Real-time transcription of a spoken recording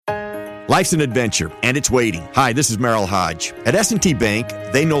Life's an adventure, and it's waiting. Hi, this is Merrill Hodge. At S&T Bank,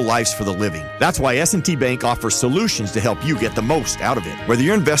 they know life's for the living. That's why S&T Bank offers solutions to help you get the most out of it. Whether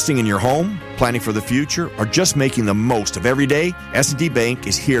you're investing in your home, planning for the future, or just making the most of every day, S&T Bank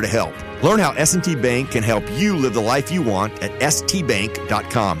is here to help. Learn how S&T Bank can help you live the life you want at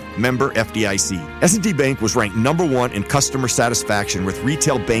stbank.com. Member FDIC. S&T Bank was ranked number 1 in customer satisfaction with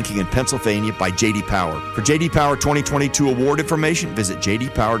retail banking in Pennsylvania by J.D. Power. For J.D. Power 2022 award information, visit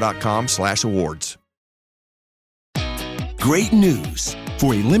jdpower.com/awards. Great news.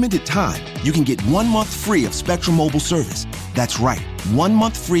 For a limited time, you can get 1 month free of Spectrum Mobile service. That's right, 1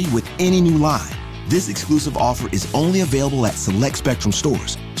 month free with any new line. This exclusive offer is only available at select Spectrum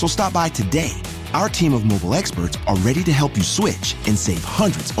stores, so stop by today. Our team of mobile experts are ready to help you switch and save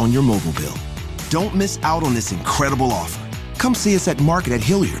hundreds on your mobile bill. Don't miss out on this incredible offer. Come see us at Market at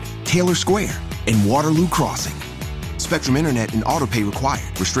Hilliard, Taylor Square, and Waterloo Crossing. Spectrum Internet and autopay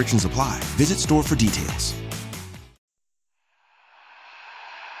required. Restrictions apply. Visit store for details.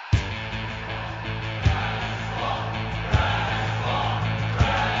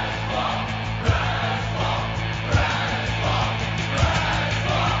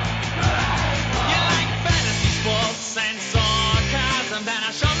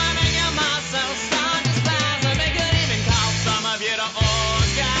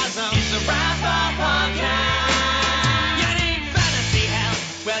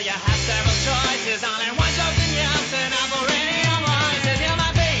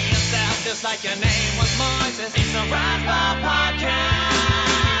 Like your name was Moises. It's a Razzball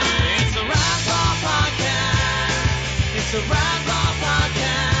Podcast. It's a Razzball Podcast. It's a Razzball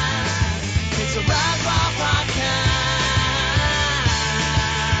Podcast. It's a Razzball Podcast.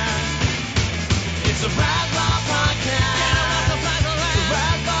 It's a Razzball Podcast. Get a Razzball Podcast. It's a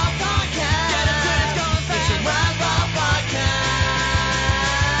Razzball Podcast. Get it good, it's going fast. It's a Razzball Podcast.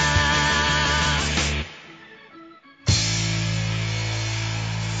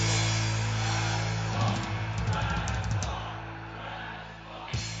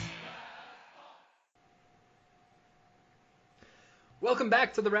 Welcome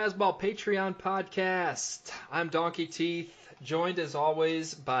back to the Razzball Patreon podcast. I'm Donkey Teeth, joined as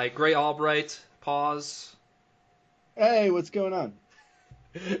always by Grey Albright. Pause. Hey, what's going on?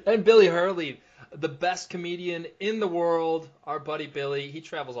 And Billy Hurley, the best comedian in the world. Our buddy Billy, he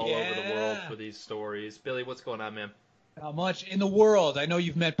travels all over the world for these stories. Billy, what's going on, man? How much in the world? I know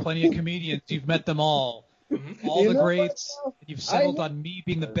you've met plenty of comedians. You've met them all. All the greats. You've settled on me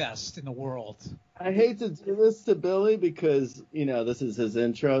being the best in the world. I hate to do this to Billy because, this is his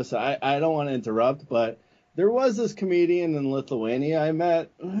intro, so I don't want to interrupt, but there was this comedian in Lithuania I met.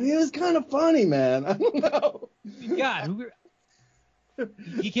 He was kind of funny, man. I don't know. God,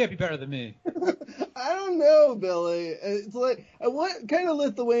 he can't be better than me. I don't know, Billy. It's like, what kind of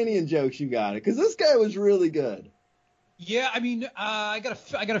Lithuanian jokes you got? Because this guy was really good. Yeah, I mean, I got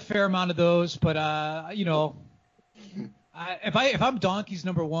a fair amount of those, but if I'm Donkey's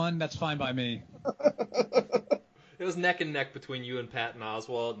number one, that's fine by me. It was neck and neck between you and Patton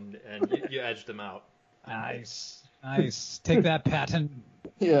Oswalt, and you edged him out. Nice. Take that, Patton.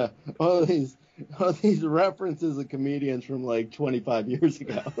 Yeah, all these references of comedians from like 25 years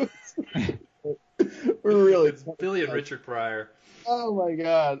ago. We're really it's Billy and Richard Pryor. Oh my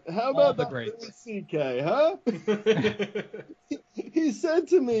God! How about the that greats? CK, huh? He said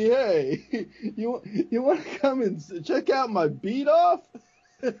to me, "Hey, you want to come and check out my beat off?"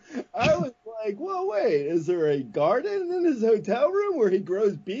 I was like, "Well, wait, is there a garden in his hotel room where he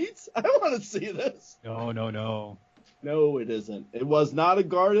grows beets? I want to see this." No. No, it isn't. It was not a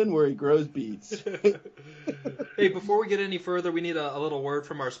garden where he grows beets. Hey, before we get any further, we need a little word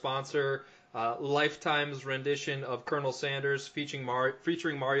from our sponsor. Lifetime's rendition of Colonel Sanders featuring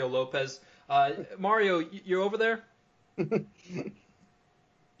Mario Lopez. Mario, you over there?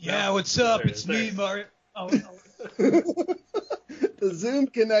 Yeah, what's up? It's me, Mario. Oh. The Zoom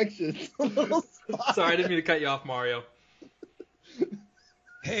connection. Sorry, I didn't mean to cut you off, Mario.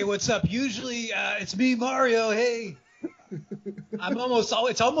 Hey, what's up? Usually it's me, Mario. Hey.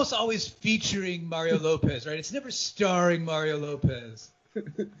 It's almost always featuring Mario Lopez, right? It's never starring Mario Lopez.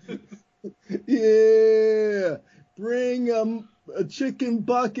 Yeah, bring a chicken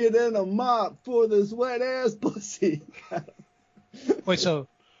bucket and a mop for this wet ass pussy. Wait, so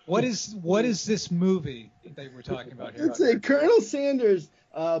what is this movie that we're talking about here? It's a Colonel Sanders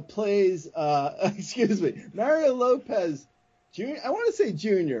plays Mario Lopez Jr. I want to say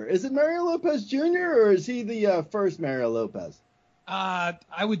Jr. Is it Mario Lopez Jr. or is he the first Mario Lopez?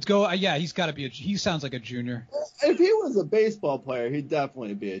 I would go. Yeah, he's got to be. He sounds like a junior. If he was a baseball player, he'd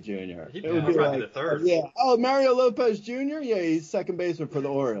definitely be a junior. He'd It would be probably like, the third. Yeah. Oh, Mario Lopez Jr. Yeah, he's second baseman for the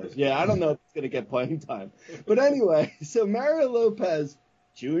Orioles. Yeah, I don't know if he's gonna get playing time, but anyway, so Mario Lopez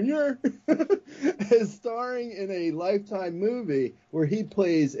Jr. is starring in a Lifetime movie where he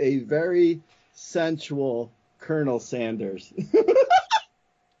plays a very sensual Colonel Sanders.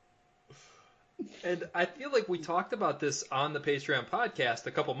 And I feel like we talked about this on the Patreon podcast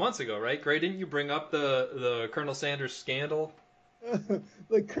a couple months ago, right? Gray, didn't you bring up the Colonel Sanders scandal?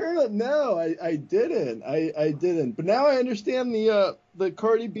 The Colonel? No, I didn't. I didn't. But now I understand the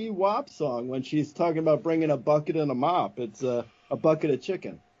Cardi B WAP song when she's talking about bringing a bucket and a mop. It's a bucket of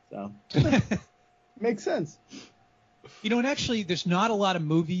chicken. So makes sense. And actually, there's not a lot of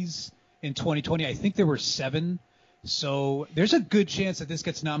movies in 2020. I think there were 7. So there's a good chance that this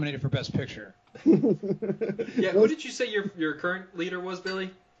gets nominated for Best Picture. Yeah, who did you say your current leader was, Billy?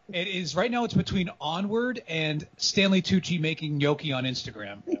 It is right now. It's between Onward and Stanley Tucci making gnocchi on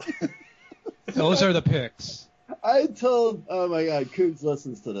Instagram. Those are the picks. I told, oh my God, Cougs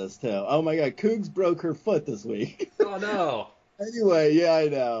listens to this too. Oh my God, Cougs broke her foot this week. Oh no. Anyway, yeah, I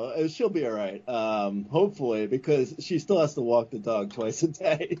know. She'll be all right. Hopefully, because she still has to walk the dog twice a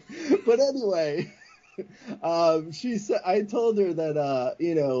day. But anyway. She said, I told her that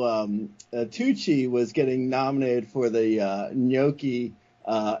Tucci was getting nominated for the gnocchi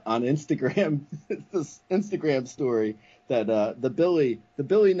on Instagram, this Instagram story that the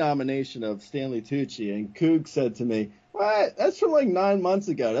Billy nomination of Stanley Tucci, and Coog said to me, "What? That's from like 9 months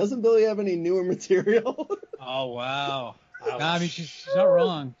ago. Doesn't Billy have any newer material?" Oh wow! No, I mean she's not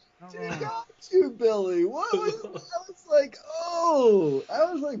wrong. Got you, Billy. What was?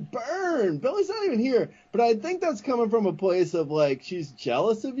 I was like, burn. Billy's not even here. But I think that's coming from a place of like she's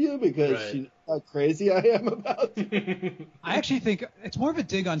jealous of you because she knows how crazy I am about you. I actually think it's more of a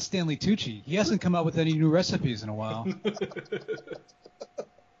dig on Stanley Tucci. He hasn't come out with any new recipes in a while.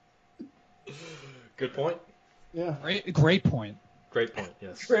 Good point. Yeah. Great point. Great point.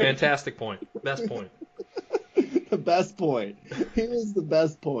 Yes. Fantastic point. Best point. The best point. Here's the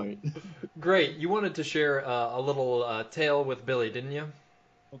best point. Great. You wanted to share a little tale with Billy, didn't you?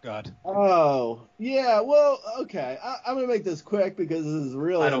 Oh, God. Oh, yeah. Well, okay. I'm going to make this quick because this is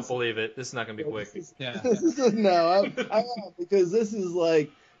really... I don't believe it. This is not going to be quick. No, I won't, because this is a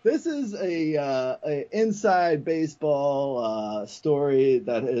inside baseball story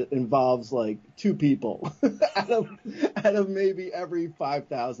that involves like 2 people out of maybe every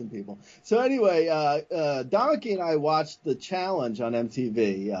 5,000 people. So anyway, Donkey and I watched The Challenge on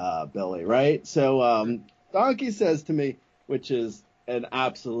MTV, Billy, right? So Donkey says to me, which is an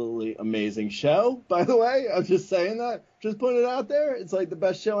absolutely amazing show, by the way. I'm just saying that. Just putting it out there. It's like the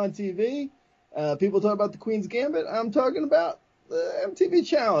best show on TV. People talk about the Queen's Gambit. I'm talking about the MTV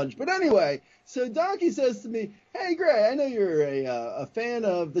Challenge. But anyway, so Donkey says to me, "Hey, Gray, I know you're a fan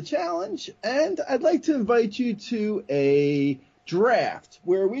of the Challenge, and I'd like to invite you to a draft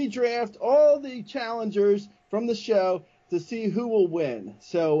where we draft all the challengers from the show to see who will win."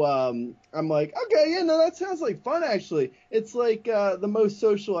 So I'm like, okay, yeah, no, that sounds like fun, actually. It's like the most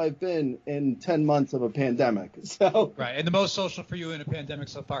social I've been in 10 months of a pandemic. So right, and the most social for you in a pandemic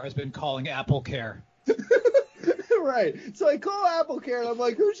so far has been calling Apple Care. Right. So I call Apple Care, and I'm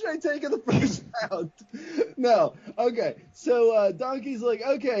like, who should I take in the first round? No. Okay. So Donkey's like,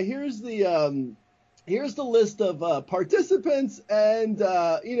 okay, here's the list of participants, and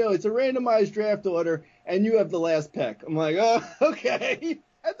it's a randomized draft order, and you have the last pick. I'm like, oh, okay.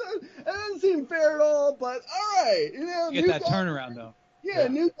 That doesn't seem fair at all, but all right. You get that turnaround, though. Yeah,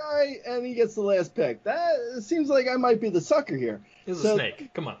 new guy, and he gets the last pick. That seems like I might be the sucker here. He's a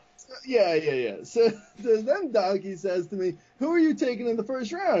snake. Come on. Yeah. So then Donkey says to me, "Who are you taking in the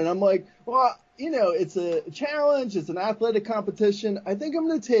first round?" And I'm like, well, it's a challenge. It's an athletic competition. I think I'm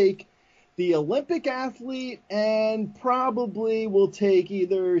going to take the Olympic athlete, and probably will take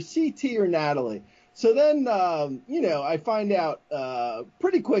either CT or Natalie. So then, I find out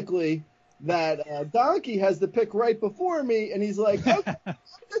pretty quickly that Donkey has the pick right before me, and he's like, okay, I'm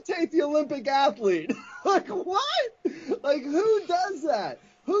going to take the Olympic athlete. Like, what? Like, who does that?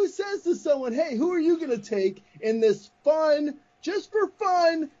 Who says to someone, hey, who are you going to take in this fun, just for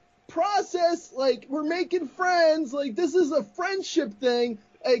fun process? Like, we're making friends. Like, this is a friendship thing.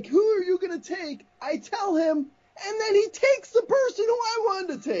 Like, who are you going to take? I tell him, and then he takes the person who I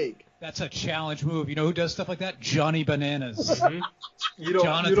wanted to take. That's a challenge move. You know who does stuff like that? Johnny Bananas. Mm-hmm. You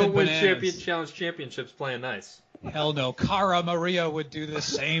don't win Bananas. challenge championships playing nice. Hell no. Cara Maria would do the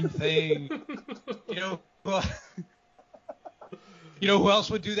same thing. You know who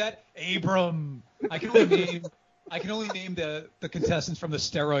else would do that? Abram. I can only name I can only name the contestants from the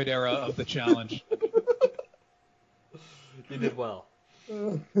steroid era of the challenge. You did well.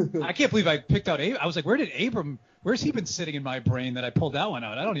 I can't believe I picked out Abram. I was like, where's he been sitting in my brain that I pulled that one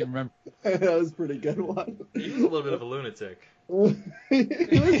out? I don't even remember. That was a pretty good one. He was a little bit of a lunatic.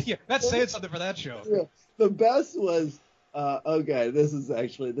 Yeah, that's saying something for that show. Yeah. The best was, okay, this is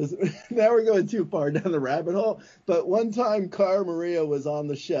actually, now we're going too far down the rabbit hole, but one time Cara Maria was on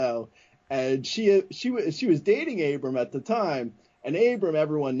the show, and she was dating Abram at the time, and Abram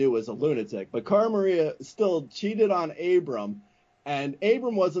everyone knew was a lunatic, but Cara Maria still cheated on Abram, and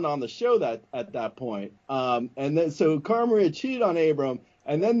Abram wasn't on the show at that point. And then so Cara Maria cheated on Abram,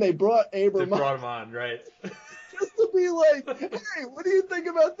 and then they brought Abram They brought him on, right? just to be like, hey, what do you think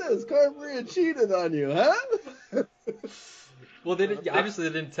about this? Cara Maria cheated on you, huh? Well, obviously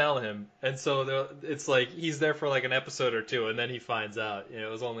they didn't tell him, and so it's like he's there for like an episode or two, and then he finds out. You know,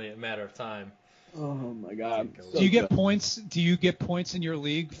 it was only a matter of time. Oh my God! Do you get points? Do you get points in your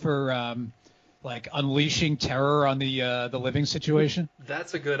league for like unleashing terror on the living situation?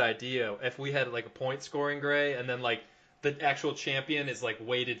 That's a good idea. If we had like a point scoring Gray, and then like the actual champion is like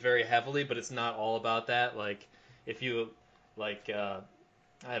weighted very heavily, but it's not all about that. Like if you like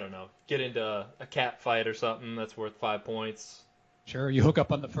I don't know, get into a cat fight or something, that's worth 5 points. Sure, you hook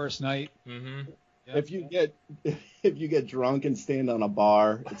up on the first night. Mm-hmm. Yep. If you get drunk and stand on a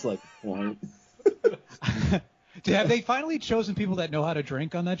bar, it's like a point. Have they finally chosen people that know how to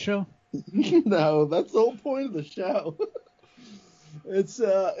drink on that show? No, that's the whole point of the show. It's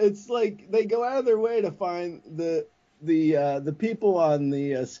like they go out of their way to find the people on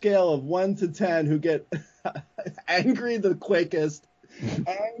the scale of 1 to 10 who get angry the quickest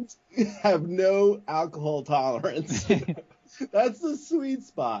and have no alcohol tolerance. That's the sweet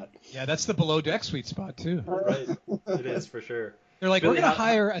spot. Yeah, that's the below deck sweet spot too. Right, it is for sure. They're like, Billy, we're going to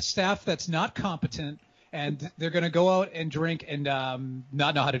hire a staff that's not competent, and they're going to go out and drink and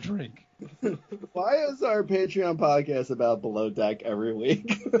not know how to drink. Why is our Patreon podcast about below deck every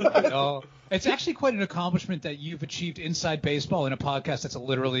week? I know. It's actually quite an accomplishment that you've achieved inside baseball in a podcast that's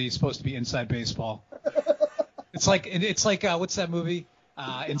literally supposed to be inside baseball. It's like what's that movie?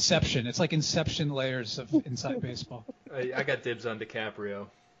 Inception. It's like Inception layers of inside baseball. I got dibs on DiCaprio.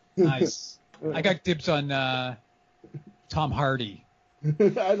 Nice. I got dibs on Tom Hardy.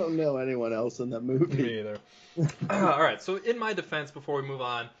 I don't know anyone else in that movie. Me either. All right, so in my defense, before we move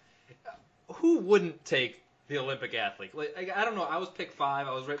on, who wouldn't take the Olympic athlete? Like, I don't know. I was pick 5.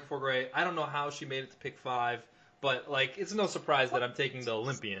 I was right before Gray. I don't know how she made it to pick 5, but like, it's no surprise that I'm taking the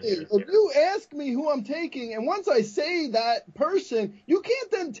Olympian. If you ask me who I'm taking, and once I say that person, you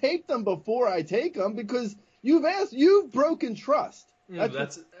can't then take them before I take them because you've broken trust.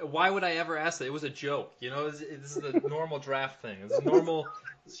 Why would I ever ask that? It was a joke. You know, this is the normal draft thing. It's normal.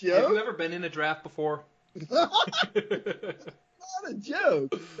 Joke? Have you ever been in a draft before? Not a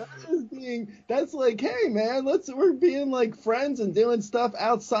joke. That's like, hey man, we're being like friends and doing stuff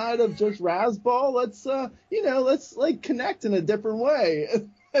outside of just Razzball. Let's like connect in a different way.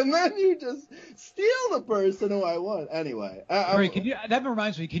 And then you just steal the person who I want. Anyway. That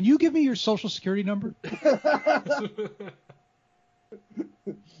reminds me, can you give me your social security number?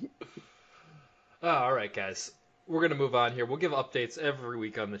 All right, guys. We're going to move on here. We'll give updates every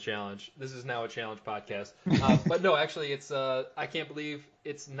week on the challenge. This is now a challenge podcast. But no, actually, it's I can't believe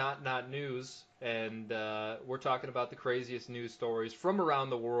it's not news. And we're talking about the craziest news stories from around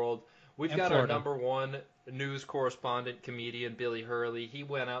the world. We've got Florida. Our number one news correspondent, comedian, Billy Hurley. He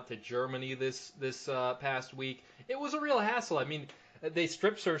went out to Germany this past week. It was a real hassle. I mean, they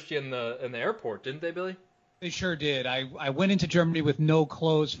strip searched you in the airport, didn't they, Billy? They sure did. I went into Germany with no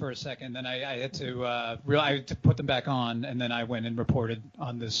clothes for a second, then I had to put them back on, and then I went and reported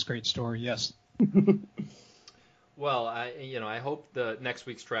on this great story. Yes. Well, I hope the next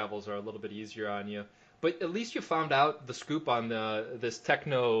week's travels are a little bit easier on you, but at least you found out the scoop on this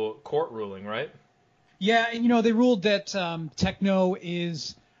Techno court ruling, right? Yeah, and they ruled that techno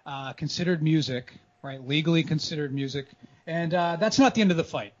is considered music, right? Legally considered music, and that's not the end of the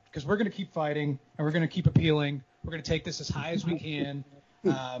fight. Because we're going to keep fighting, and we're going to keep appealing. We're going to take this as high as we can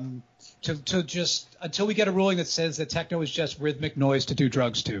to just until we get a ruling that says that techno is just rhythmic noise to do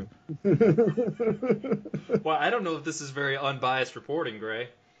drugs to. Well, I don't know if this is very unbiased reporting, Gray.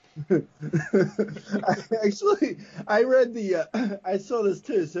 I read I saw this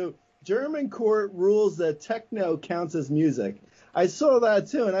too. So German court rules that techno counts as music. I saw that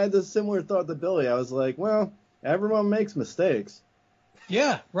too, and I had this similar thought to Billy. I was like, well, everyone makes mistakes.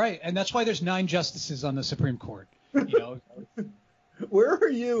 Yeah, right. And that's why there's 9 justices on the Supreme Court. Where are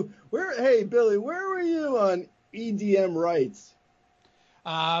you? Hey, Billy, where were you on EDM rights?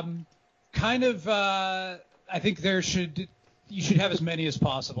 Kind of, I think you should have as many as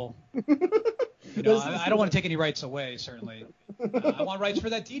possible. I don't want to take any rights away, certainly. I want rights for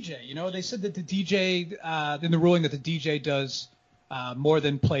that DJ. They said that the DJ, in the ruling, that the DJ does more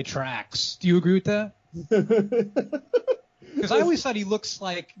than play tracks. Do you agree with that? Because I always thought he looks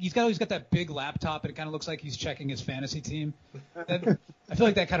like he's always got that big laptop, and it kind of looks like he's checking his fantasy team. I feel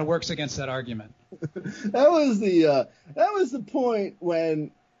like that kind of works against that argument. That was the point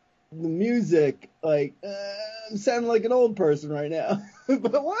when the music, I'm sounding like an old person right now.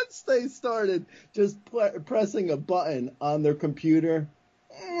 But once they started just pressing a button on their computer,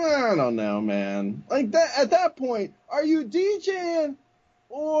 I don't know, man. Like that at that point, are you DJing?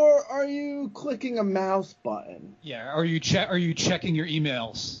 Or are you clicking a mouse button? Yeah. Are you checking your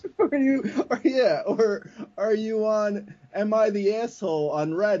emails? Or are you on Am I the Asshole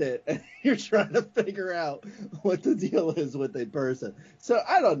on Reddit and you're trying to figure out what the deal is with a person? So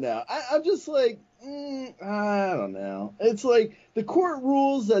I don't know. I'm just like, I don't know. It's like the court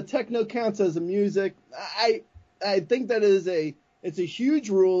rules that techno counts as a music. I think that it's a huge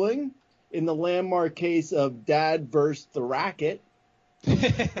ruling in the landmark case of Dad versus the Racket.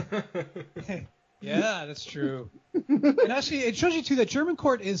 Yeah, that's true. And actually, it shows you too that German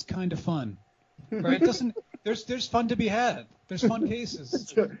court is kind of fun, right? There's fun to be had. There's fun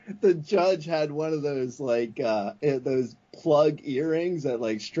cases. The judge had one of those those plug earrings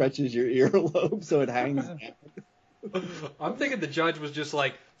that stretches your earlobe so it hangs down. I'm thinking the judge was just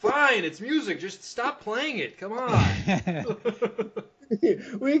like, fine, it's music, just stop playing it. Come on.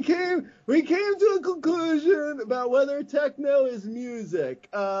 We came to a conclusion about whether techno is music.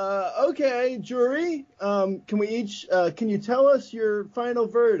 Okay, jury. Can you tell us your final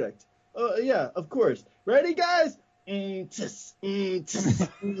verdict? Yeah, of course. Ready, guys? I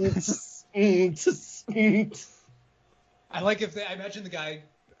imagine the guy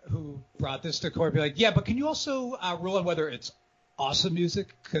who brought this to court be like, yeah, but can you also rule on whether it's awesome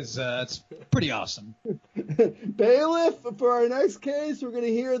music? Because it's pretty awesome. Bailiff, for our next case, we're going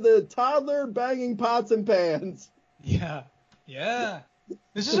to hear the toddler banging pots and pans. Yeah.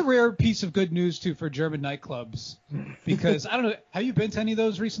 This is a rare piece of good news, too, for German nightclubs. Because, I don't know, have you been to any of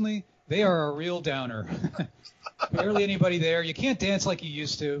those recently? They are a real downer. Barely anybody there. You can't dance like you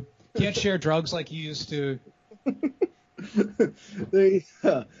used to. Can't share drugs like you used to.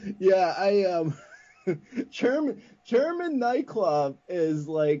 German nightclub is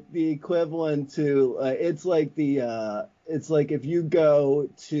like the equivalent to it's like if you go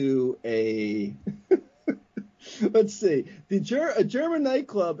to a let's see, a German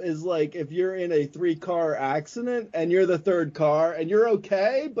nightclub is like if you're in a 3-car accident and you're the third car and you're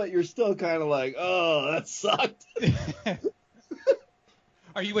okay, but you're still kind of like, oh, that sucked.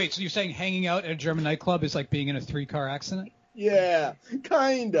 So you're saying hanging out at a German nightclub is like being in a 3-car accident? Yeah,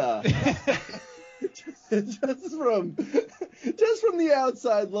 kinda. just from the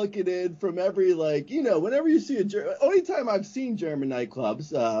outside looking in, from every whenever you see only time I've seen German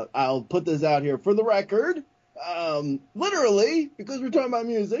nightclubs, I'll put this out here for the record, literally, because we're talking about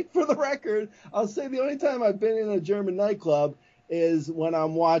music, for the record, I'll say the only time I've been in a German nightclub is when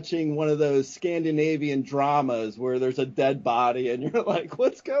I'm watching one of those Scandinavian dramas where there's a dead body and you're like,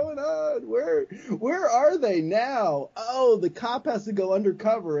 what's going on? Where are they now? Oh, the cop has to go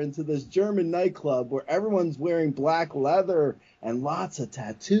undercover into this German nightclub where everyone's wearing black leather and lots of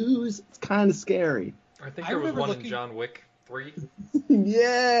tattoos. It's kind of scary. I think there was one in John Wick 3.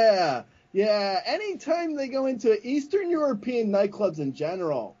 Yeah. Anytime they go into Eastern European nightclubs in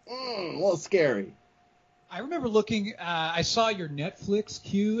general, a little scary. I remember looking, I saw your Netflix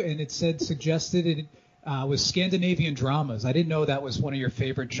queue, and it suggested it was Scandinavian dramas. I didn't know that was one of your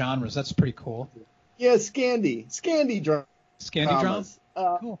favorite genres. That's pretty cool. Yeah, Scandi dramas. Scandi dramas?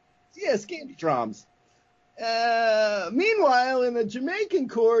 Cool. Yeah, Scandi dramas. Meanwhile, in the Jamaican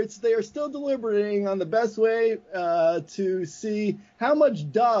courts, they are still deliberating on the best way to see how much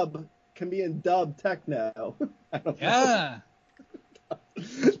dub can be in dub techno. Yeah.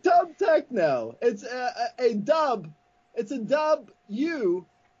 Dub techno. It's a dub. It's a dub U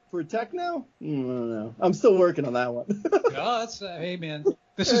for techno. I don't know. I'm still working on that one. Hey man,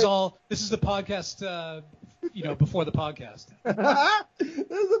 this is the podcast. Before the podcast.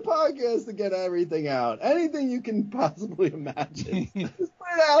 This is a podcast to get everything out. Anything you can possibly imagine. Just put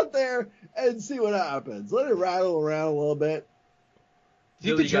it out there and see what happens. Let it rattle around a little bit.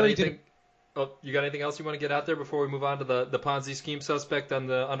 Billy, you got anything else you want to get out there before we move on to the Ponzi scheme suspect on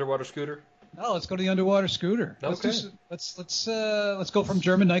the underwater scooter? No, let's go to the underwater scooter. Okay. Let's go from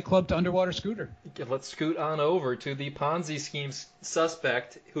German nightclub to underwater scooter. Let's scoot on over to the Ponzi scheme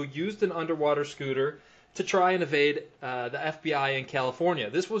suspect who used an underwater scooter to try and evade the FBI in California.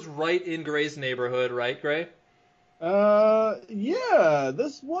 This was right in Gray's neighborhood, right, Gray? Yeah,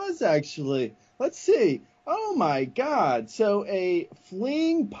 this was actually. Let's see. Oh my God. So a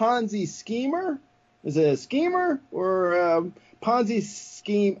fleeing Ponzi schemer? Is it a schemer or a Ponzi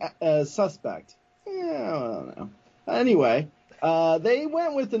scheme suspect? Yeah, I don't know. Anyway, they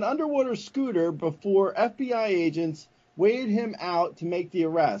went with an underwater scooter before FBI agents weighed him out to make the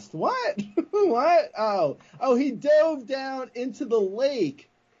arrest. What? What? Oh, he dove down into the lake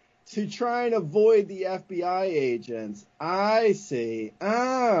to try and avoid the FBI agents. I see.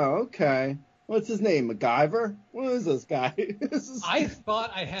 Oh, okay. What's his name? MacGyver? What is this guy? I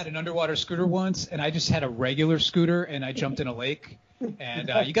thought I had an underwater scooter once, and I just had a regular scooter, and I jumped in a lake. And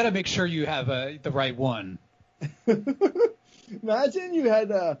you got to make sure you have the right one. Imagine you had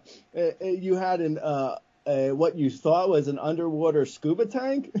what you thought was an underwater scuba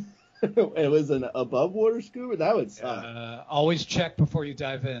tank. It was an above water scuba. That would suck. Always check before you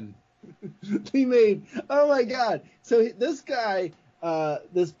dive in. Oh my God. So this guy,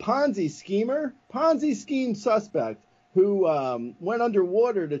 this Ponzi scheme suspect who went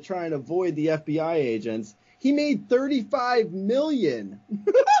underwater to try and avoid the FBI agents, he made $35 million.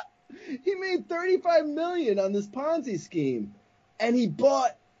 He made $35 million on this Ponzi scheme, and he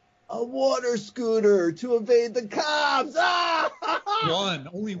bought a water scooter to evade the cops.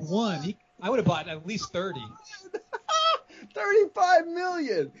 Only one. I would have bought at least 30. 35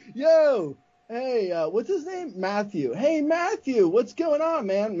 million. Yo, hey, what's his name? Matthew. Hey, Matthew, what's going on,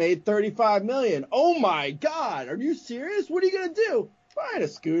 man? Made 35 million. Oh my God, are you serious? What are you gonna do? Find a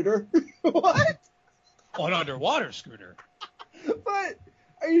scooter. What? An underwater scooter. But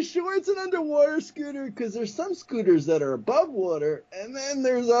are you sure it's an underwater scooter? Because there's some scooters that are above water, and then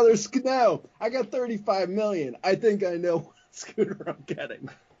there's other No, I got 35 million. I think I know what scooter I'm getting.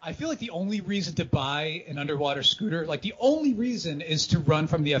 I feel like the only reason to buy an underwater scooter, like the only reason is to run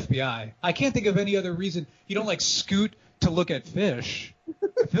from the FBI. I can't think of any other reason. You don't like scoot to look at fish.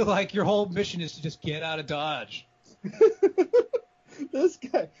 I feel like your whole mission is to just get out of Dodge. This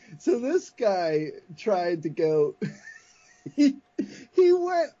guy tried to go. He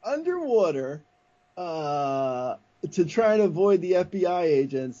went underwater to try and avoid the FBI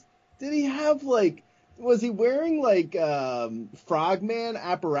agents. Did he have was he wearing frogman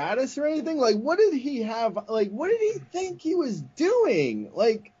apparatus or anything? Like, what did he have? Like, what did he think he was doing?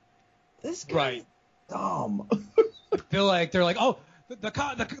 Like, this guy's right. Dumb. I feel like they're like, oh, the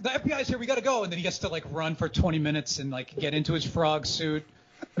FBI's here, we gotta go, and then he has to run for 20 minutes and get into his frog suit,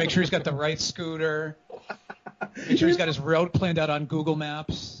 make sure he's got the right scooter, make sure he's got his route planned out on Google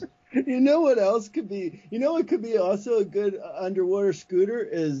Maps. You know what else could be? You know what could be also a good underwater scooter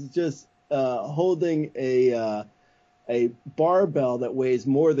is just holding a barbell that weighs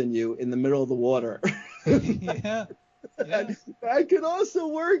more than you in the middle of the water. Yeah. That could also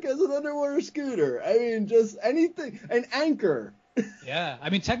work as an underwater scooter. I mean, just anything. An anchor. Yeah. I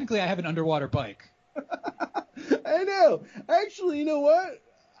mean, technically, I have an underwater bike. I know. Actually, you know what?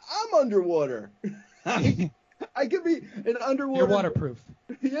 I'm underwater. I could be an underwater. You're waterproof.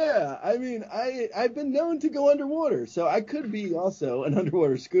 Yeah, I mean, I've been known to go underwater, so I could be also an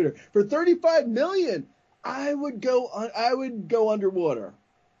underwater scooter. For 35 million, I would go underwater.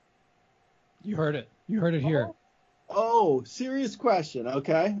 You heard it. You heard it here. Oh, serious question.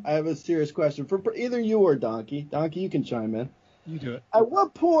 Okay, I have a serious question for either you or Donkey. Donkey, you can chime in. You do it. At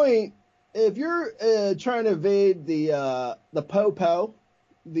what point, if you're trying to evade the po-po,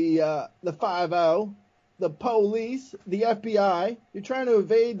 the 5-0, the police, the FBI, you're trying to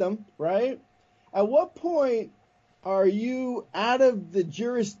evade them, right? At what point are you out of the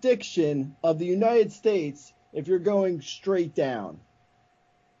jurisdiction of the United States if you're going straight down?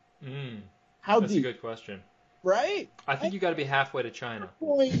 That's a good question. Right? I think you got to be halfway to China.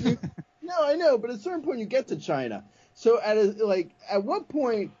 No, I know, but at a certain point you get to China. So at what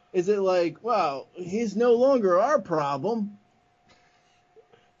point is it well, he's no longer our problem?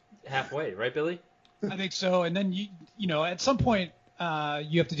 Halfway, right, Billy? I think so. And then you know, at some point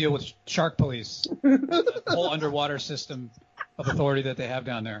you have to deal with shark police, the whole underwater system of authority that they have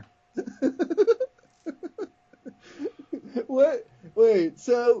down there. What? Wait.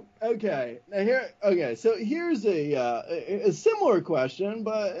 So okay. So here's a similar question,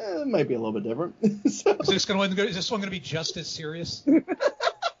 but it might be a little bit different. Is this one going to be just as serious?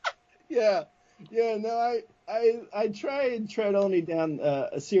 Yeah. No, I try and tread only down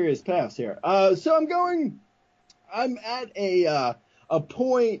a serious path here. So I'm at a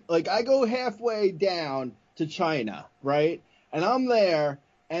point, I go halfway down to China, right? And I'm there,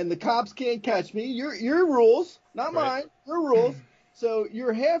 and the cops can't catch me. Your rules, not mine. Your rules. So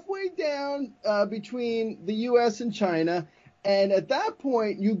you're halfway down between the U.S. and China, and at that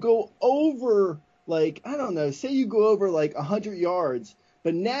point you go over like, I don't know, say you go over like 100 yards,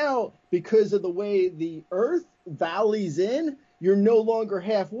 but now because of the way the earth valleys in, you're no longer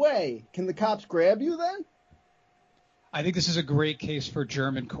halfway. Can the cops grab you then? I think this is a great case for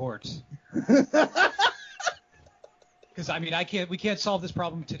German courts. Because, I mean, we can't solve this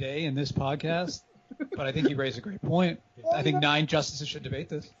problem today in this podcast, but I think you raise a great point. I think 9 justices should debate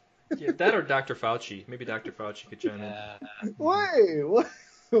this. Yeah, that or Dr. Fauci. Maybe Dr. Fauci could chime in. Wait, what?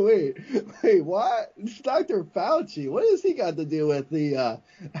 Wait, what? It's Dr. Fauci. What has he got to do with the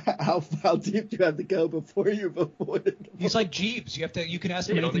how deep you have to go before you avoid it? He's like Jeeves. You can ask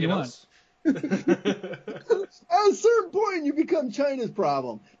him Yeah, anything you want. At a certain point, you become China's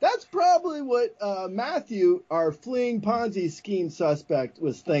problem. That's probably what Matthew, our fleeing Ponzi scheme suspect,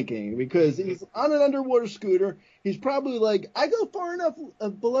 was thinking, because he's on an underwater scooter. He's probably like, I go far enough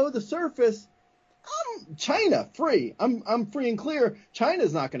below the surface. China, free. I'm free and clear.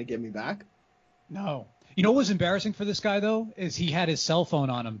 China's not going to get me back. No. You know what was embarrassing for this guy, though, is he had his cell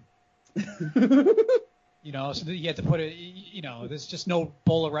phone on him. So you had to put it, there's just no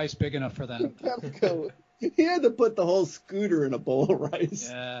bowl of rice big enough for them. He had to put the whole scooter in a bowl of rice.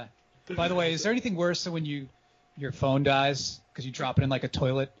 Yeah. By the way, is there anything worse than when your phone dies because you drop it in like a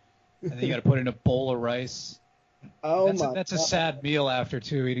toilet and then you got to put it in a bowl of rice? Oh, that's a sad meal after,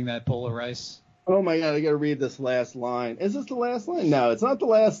 too, eating that bowl of rice. Oh, my God, I got to read this last line. Is this the last line? No, it's not the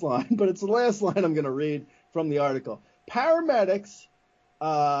last line, but it's the last line I'm going to read from the article. Paramedics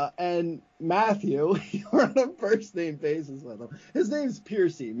and Matthew, you're on a first-name basis with him. His name's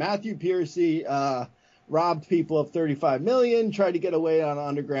Piercy. Matthew Piercy robbed people of $35 million, tried to get away on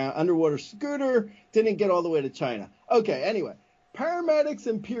an underwater scooter, didn't get all the way to China. Okay, anyway. Paramedics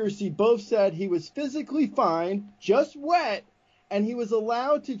and Piercy both said he was physically fine, just wet, and he was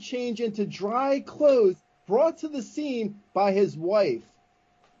allowed to change into dry clothes brought to the scene by his wife.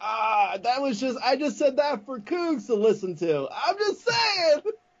 I just said that for Cougs to listen to. I'm just saying.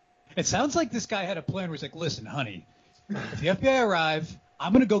 It sounds like this guy had a plan where he's like, listen, honey, if the FBI arrive,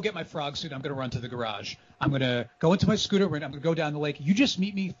 I'm going to go get my frog suit. I'm going to run to the garage. I'm going to go into my scooter and I'm going to go down the lake. You just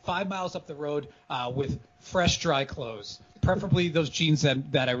meet me 5 miles up the road with fresh, dry clothes, preferably those jeans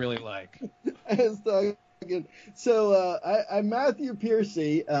that I really like. So I'm Matthew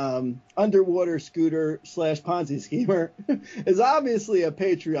Piercy, underwater scooter / Ponzi schemer, is obviously a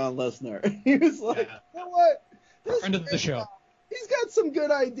Patreon listener. He was like, You know what? Friend of the show. He's got some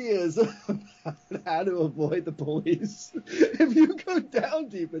good ideas about how to avoid the police if you go down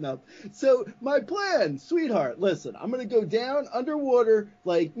deep enough. So my plan, sweetheart, listen, I'm going to go down underwater,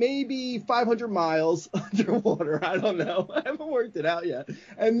 like maybe 500 miles underwater. I don't know. I haven't worked it out yet.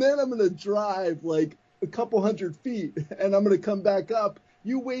 And then I'm going to drive like a couple hundred feet, and I'm going to come back up.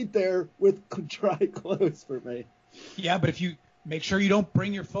 You wait there with dry clothes for me. Yeah, but if you make sure you don't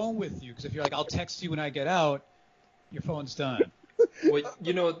bring your phone with you, because if you're like, I'll text you when I get out, your phone's done. Well,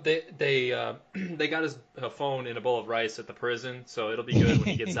 they got his phone in a bowl of rice at the prison, so it'll be good when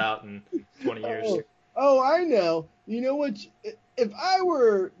he gets out in 20 years. Oh, I know. You know what? If I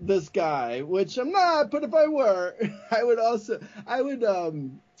were this guy, which I'm not, but if I were, I would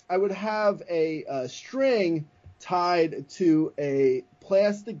have a string tied to a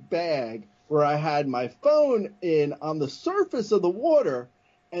plastic bag where I had my phone in on the surface of the water,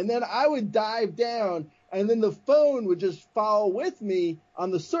 and then I would dive down, and then the phone would just follow with me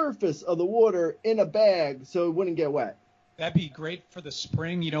on the surface of the water in a bag so it wouldn't get wet. That'd be great for the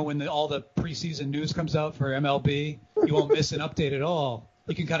spring, when all the preseason news comes out for MLB. You won't miss an update at all.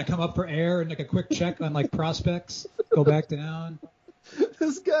 You can kind of come up for air and like a quick check on like prospects, go back down.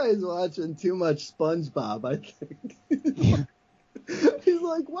 This guy is watching too much SpongeBob, I think. He's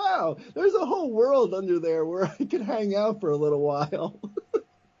like, wow, there's a whole world under there where I could hang out for a little while.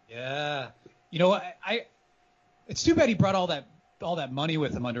 Yeah. It's too bad he brought all that money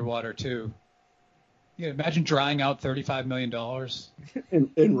with him underwater too. Yeah, imagine drying out $35 million.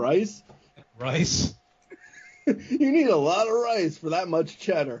 In rice? Rice. You need a lot of rice for that much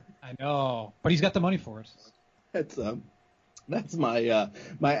cheddar. I know, but he's got the money for it. That's my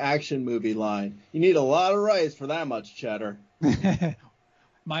action movie line. You need a lot of rice for that much cheddar. You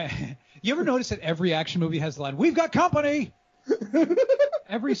ever notice that every action movie has the line, "We've got company"?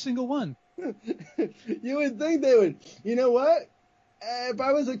 Every single one. You would think they would. You know what? If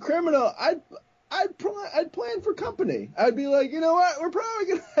I was a criminal, I'd plan for company. I'd be like, you know what? We're probably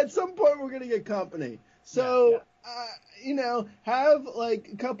gonna at some point we're gonna get company. So have like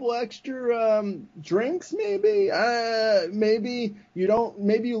a couple extra drinks, maybe. Maybe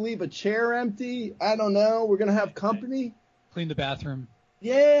you leave a chair empty. I don't know. We're gonna have company. Clean the bathroom.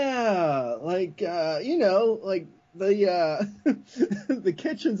 Yeah, like the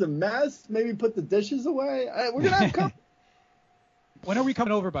kitchen's a mess. Maybe put the dishes away. We're gonna have company. When are we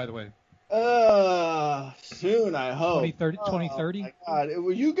coming over, by the way? Soon, I hope. 2030? Oh, my God.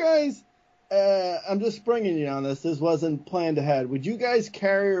 Would you guys, I'm just springing you on this. This wasn't planned ahead. Would you guys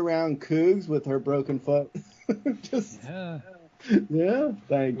carry around Cougs with her broken foot? Yeah,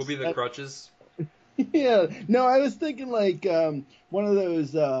 thanks. Will be the crutches. Yeah. No, I was thinking like one of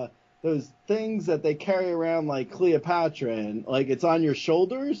those things that they carry around like Cleopatra, and like it's on your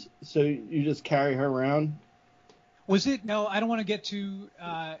shoulders, so you just carry her around. Was it? No, I don't want to get too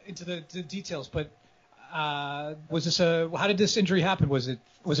into the details, but was this how did this injury happen? Was it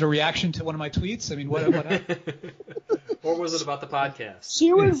a reaction to one of my tweets? I mean, what happened? Or was it about the podcast?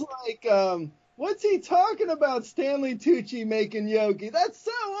 She was like, what's he talking about, Stanley Tucci making Yogi? That's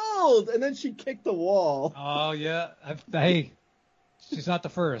so old. And then she kicked the wall. Oh, yeah. Hey, she's not the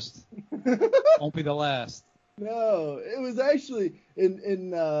first. Won't be the last. No, it was actually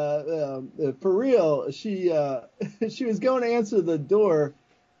for real. She was going to answer the door.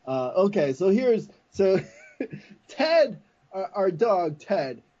 Okay, so Ted, our dog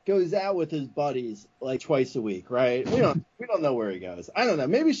Ted, goes out with his buddies like twice a week, right? We don't know where he goes. I don't know.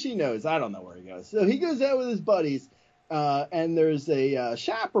 Maybe she knows. I don't know where he goes. So he goes out with his buddies, and there's a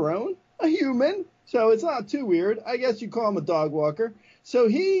chaperone, a human. So it's not too weird. I guess you call him a dog walker. So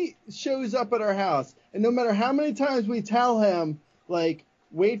he shows up at our house, and no matter how many times we tell him, like,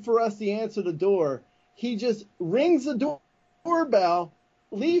 wait for us to answer the door, he just rings the doorbell,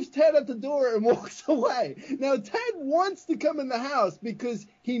 leaves Ted at the door, and walks away. Now, Ted wants to come in the house because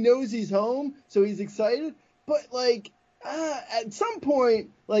he knows he's home, so he's excited. But, like, at some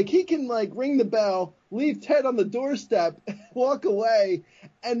point, like, he can, like, ring the bell, leave Ted on the doorstep, walk away,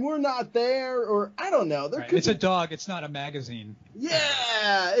 and we're not there, or I don't know. Right. It's a dog. It's not a magazine.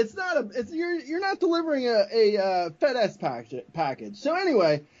 Yeah, it's not you're not delivering a FedEx package. So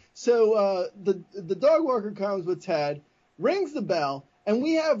anyway, the dog walker comes with Ted, rings the bell, and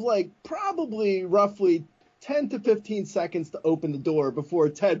we have like probably roughly 10 to 15 seconds to open the door before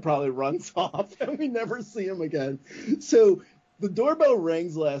Ted probably runs off, and we never see him again. So the doorbell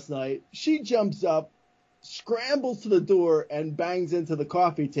rings last night. She jumps up, scrambles to the door, and bangs into the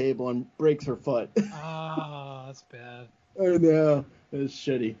coffee table and breaks her foot. Oh, that's bad. I know. It's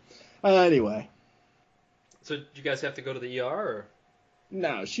shitty. Anyway. So did you guys have to go to the ER? Or?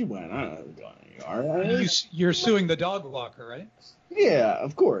 No, she went. I don't know to the ER. You're suing the dog walker, right? Yeah,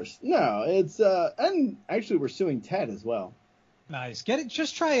 of course. No, it's and actually we're suing Ted as well. Nice. Get it.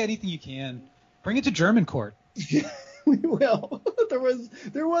 Just try anything you can. Bring it to German court. We will. There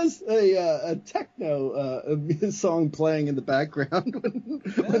was a techno song playing in the background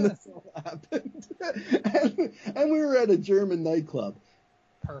when this all happened, and we were at a German nightclub.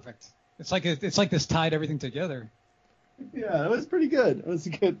 Perfect. It's like this tied everything together. Yeah, it was pretty good. It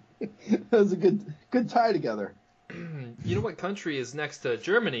was a good tie together. You know what country is next to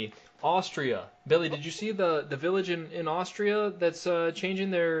Germany? Austria. Billy, did you see the village in Austria that's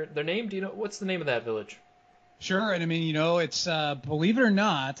changing their name? Do you know what's the name of that village? Sure, and I mean, it's believe it or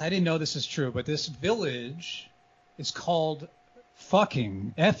not, I didn't know this is true, but this village is called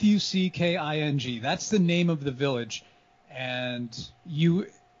Fugging, Fucking. That's the name of the village, and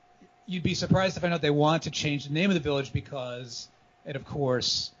you'd be surprised to find out they want to change the name of the village because it, of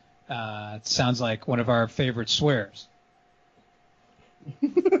course, sounds like one of our favorite swears.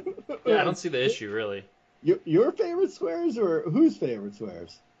 Yeah, I don't see the issue really. Your favorite swears or whose favorite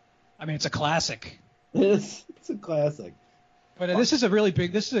swears? I mean, it's a classic. It's a classic. But this is a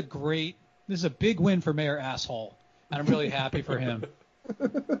big win for Mayor Asshole, and I'm really happy for him.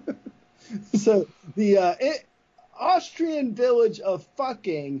 So the Austrian village of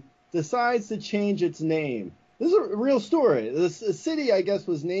Fugging decides to change its name. This is a real story. This city, I guess,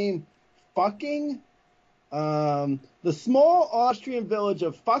 was named Fugging. The small Austrian village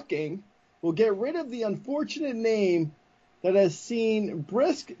of Fugging will get rid of the unfortunate name that has seen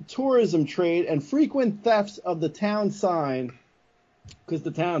brisk tourism trade and frequent thefts of the town sign, because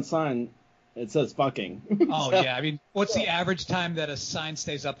the town sign, it says fucking. Oh, yeah. I mean, what's the average time that a sign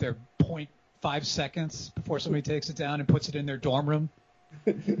stays up there? 0.5 seconds before somebody takes it down and puts it in their dorm room?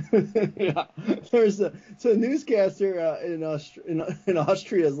 Yeah. There's a newscaster in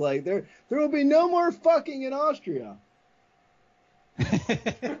Austria is like, there will be no more fucking in Austria.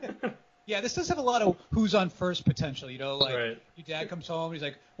 Yeah, this does have a lot of who's on first potential, like right. Your dad comes home, he's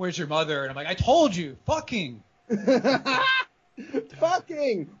like, where's your mother? And I'm like, I told you, fucking.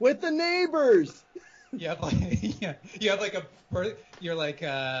 Fucking with the neighbors. You have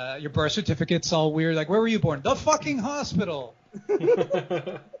your birth certificate's all weird. Like, where were you born? The fucking hospital.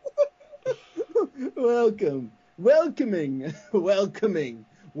 Welcome. welcoming,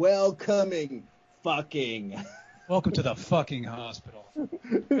 fucking. Welcome to the fucking hospital.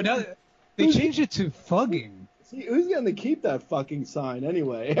 But now they changed it to fugging. See, who's going to keep that fucking sign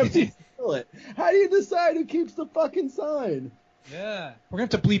anyway? After you steal it? How do you decide who keeps the fucking sign? Yeah. We're going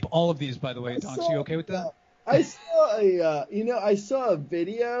to have to bleep all of these, by the way, Donks. You okay with that? I saw a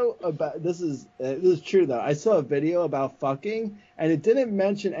video about, this is true though. I saw a video about fucking, and it didn't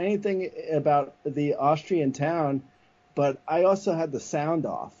mention anything about the Austrian town, but I also had the sound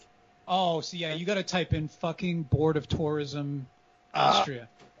off. Oh, so yeah, you got to type in fucking Board of Tourism Austria.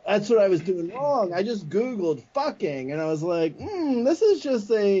 That's what I was doing wrong. I just Googled fucking, and I was like, this is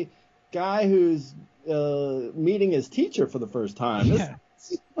just a guy who's meeting his teacher for the first time. Yeah.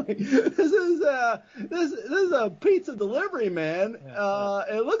 This is a pizza delivery, man. Yeah.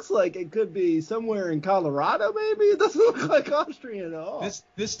 It looks like it could be somewhere in Colorado, maybe. It doesn't look like Austrian at all.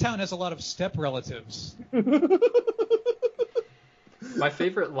 This town has a lot of step relatives. My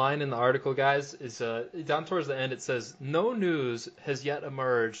favorite line in the article, guys, is down towards the end. It says, "No news has yet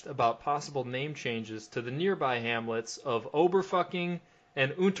emerged about possible name changes to the nearby hamlets of Oberfucking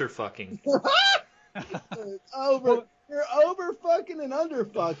and Unterfucking." You're overfucking and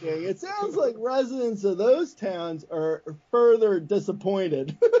underfucking. It sounds like residents of those towns are further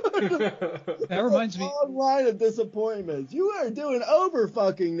disappointed. That reminds me. A long line of disappointments. You are doing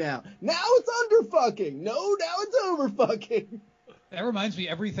overfucking now. Now it's underfucking. No, now it's overfucking. That reminds me.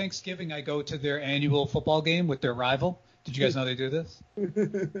 Every Thanksgiving, I go to their annual football game with their rival. Did you guys know they do this?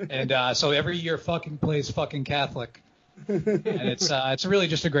 And so every year, fucking plays fucking Catholic. And it's really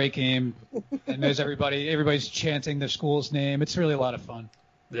just a great game, and there's everybody's chanting their school's name. It's really a lot of fun.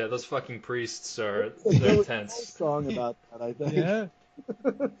 Yeah, those fucking priests they're intense. Song about that, I think. Yeah.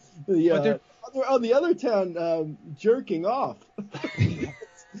 The other town, jerking off.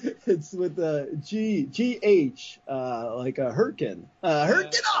 It's with a GH, like a Hurkin.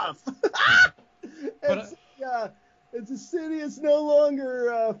 Hurkin off. It's a city. It's no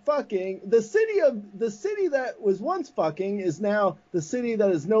longer fucking. The city that was once fucking is now the city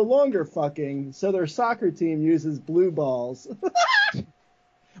that is no longer fucking. So their soccer team uses blue balls.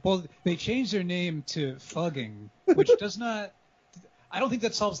 Well, they changed their name to Fugging, which does not. I don't think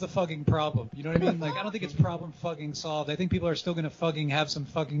that solves the fugging problem. You know what I mean? Like, I don't think it's problem fugging solved. I think people are still going to fugging have some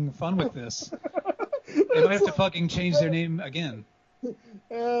fucking fun with this. They might have to fucking change their name again.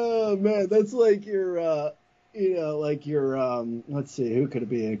 Oh man, that's like your. Let's see, who could it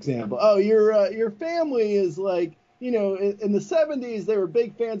be an example? Oh, your family is like, in the 70s, they were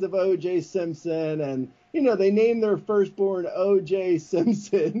big fans of O.J. Simpson, and, they named their firstborn O.J.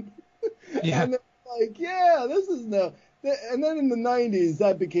 Simpson. Yeah. And they're like, yeah, this is no. And then in the 90s,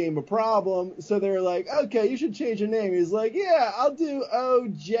 that became a problem. So they were like, okay, you should change your name. He's like, yeah, I'll do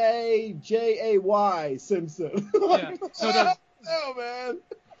O.J.J.A.Y. Simpson. Yeah. Oh, man.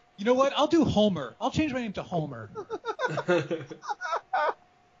 You know what? I'll do Homer. I'll change my name to Homer.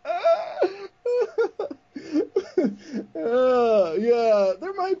 Yeah,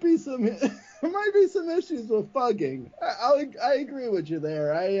 there might be some issues with fugging. I agree with you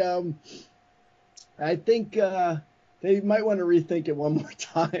there. I think they might want to rethink it one more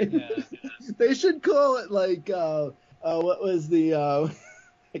time. Yeah. They should call it like what was the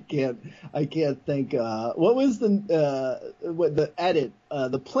I can't think. What was the edit?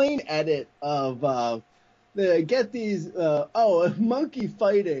 The plain edit of get these. Monkey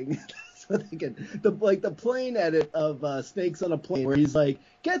fighting. That's what they can. The plain edit of Snakes on a Plane, where he's like,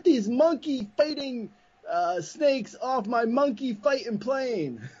 get these monkey fighting snakes off my monkey fighting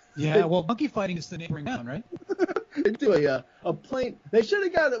plane. Yeah, well, monkey fighting is the neighboring town, right? They do a plane. They should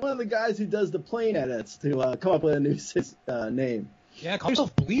have got one of the guys who does the plane edits to come up with a new name. Yeah, call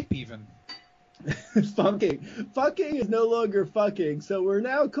yourself Bleep even. Fucking is no longer fucking, so we're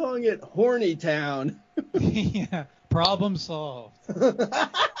now calling it Horny Town. Yeah, problem solved. Where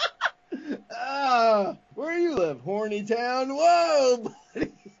do you live, Horny Town? Whoa,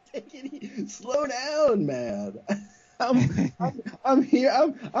 buddy, take it easy. Slow down, man. I'm here.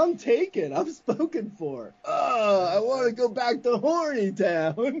 I'm taken. I'm spoken for. I want to go back to Horny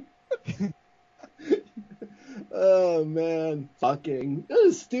Town. Oh man, fucking. That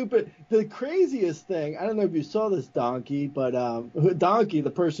is stupid. The craziest thing, I don't know if you saw this, Donkey, but Donkey,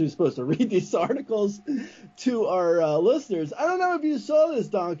 the person who's supposed to read these articles to our listeners, I don't know if you saw this,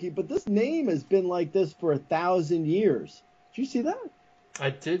 Donkey, but this name has been like this for 1,000 years. Did you see that? I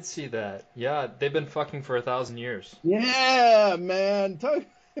did see that. Yeah, they've been fucking for 1,000 years. Yeah, man.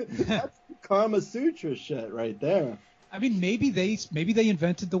 That's Kama Sutra shit right there. I mean, maybe they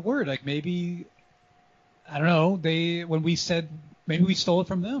invented the word. Like maybe, I don't know. Maybe we stole it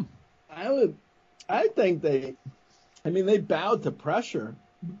from them. I think they bowed to pressure.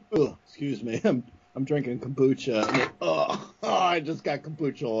 Ugh, excuse me. I'm drinking kombucha. I just got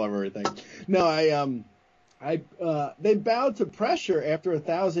kombucha all over everything. No, they bowed to pressure after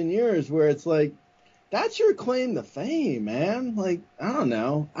 1,000 years, where it's like, that's your claim to fame, man. Like, I don't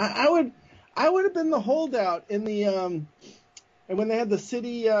know. I would have been the holdout in the and when they had the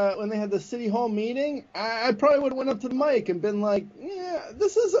city hall meeting. I probably would have went up to the mic and been like, yeah,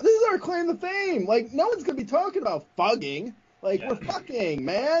 this is our claim to fame. Like, no one's gonna be talking about fugging. Like, we're fucking,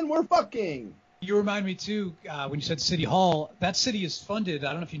 man. We're fucking. You remind me, too, when you said City Hall, that city is funded,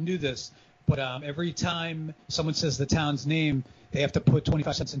 I don't know if you knew this, but every time someone says the town's name, they have to put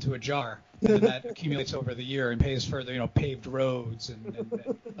 25 cents into a jar. And then that accumulates over the year and pays for the, paved roads and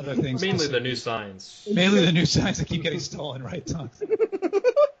other things. Mainly the new signs. Mainly the new signs that keep getting stolen, right, Tom?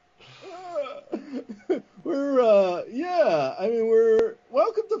 We're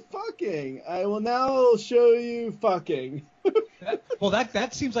welcome to fucking. I will now show you fucking. That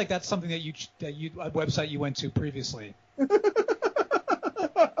seems like that's something that a website you went to previously.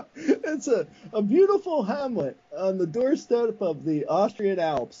 It's a beautiful hamlet on the doorstep of the Austrian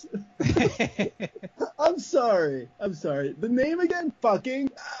Alps. I'm sorry. The name again?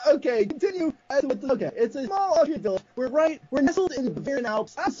 Fucking. Okay, continue. Okay, it's a small Austrian village. We're nestled in the Bavarian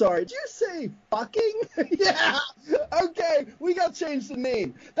Alps. I'm sorry, did you say fucking? Yeah. Okay, we got to change the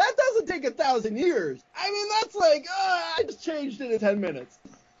name. That doesn't take 1,000 years. I mean, that's like, I just changed it in 10 minutes.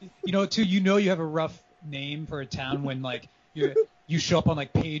 You have a rough name for a town when, like, you show up on,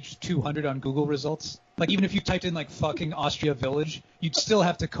 like, page 200 on Google results. Like, even if you typed in, like, fucking Austria Village, you'd still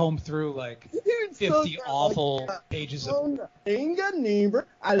have to comb through, like, 50 awful pages of... Inga Nieber,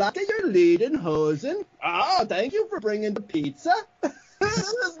 I like your leading hosen. Oh, thank you for bringing the pizza. This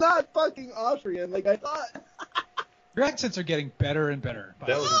is not fucking Austrian like I thought. Your accents are getting better and better.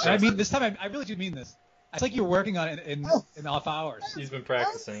 I mean, this time, I really do mean this. It's like you're working on it in off hours. He's been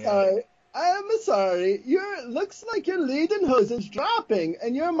practicing. I'm sorry. Looks like your leading hosen's dropping,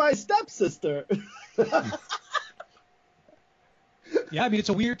 and you're my stepsister. Yeah, I mean, it's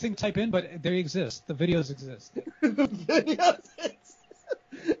a weird thing to type in, but they exist. The videos exist. The videos exist.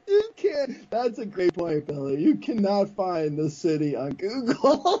 You can't. That's a great point, Billy. You cannot find the city on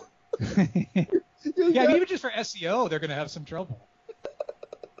Google. Yeah, I mean, even just for SEO, they're gonna have some trouble.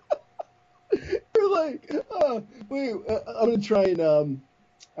 You're like, wait, I'm gonna try and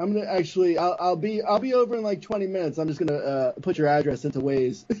I'm gonna actually, I'll be over in like 20 minutes. I'm just gonna put your address into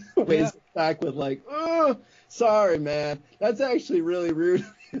Waze. Waze back with like, sorry, man, that's actually really rude.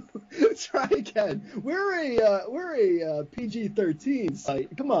 Try again. We're a PG-13 site.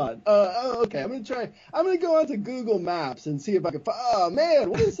 Come on. Okay. I'm gonna try. I'm gonna go onto Google Maps and see if I can. Oh man,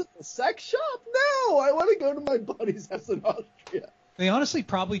 what is it? A sex shop? No, I want to go to my buddy's house in Austria. They honestly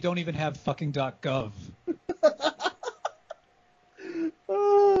probably don't even have fucking.gov.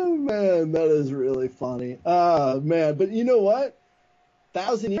 Oh man, that is really funny. Oh man, but you know what?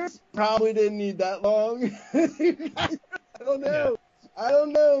 1,000 years probably didn't need that long. I don't know. I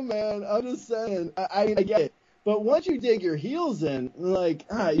don't know, man. I'm just saying. I get it. But once you dig your heels in, like,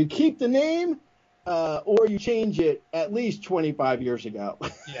 you keep the name, or you change it at least 25 years ago.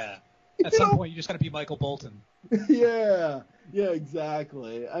 Yeah. At some point, you just got to be Michael Bolton. Yeah,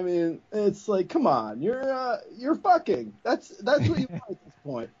 exactly. I mean, it's like, come on, you're fucking. That's what you want at this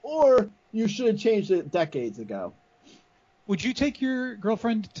point. Or you should have changed it decades ago. Would you take your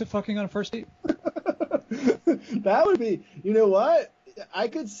girlfriend to fucking on a first date? That would be, you know what? I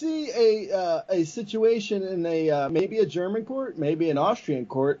could see a situation in maybe a German court, maybe an Austrian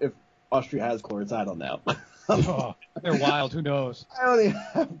court, if Austria has courts. I don't know. Oh, they're wild. Who knows? I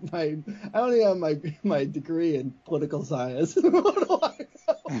only have my degree in political science. What do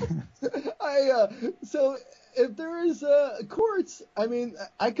I know? So if there is courts, I mean,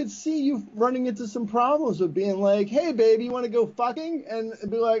 I could see you running into some problems with being like, hey, baby, you want to go fucking? And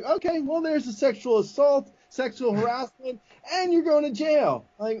be like, okay, well, there's a sexual assault, sexual harassment, and you're going to jail.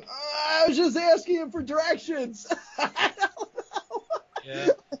 Like, I was just asking you for directions. I don't know. Yeah.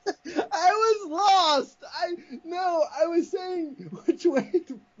 I was lost. I was saying which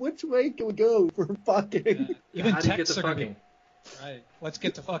way can we go for fucking? Yeah. Even how do you get texts to are fucking? Right. Let's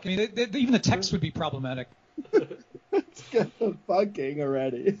get to fucking. I mean, even the text would be problematic. Let's get to fucking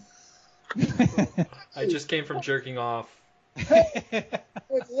already. I just came from jerking off.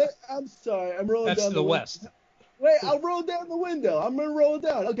 I'm sorry. I'm rolling That's down to the west. Wait, I'll roll down the window. I'm going to roll it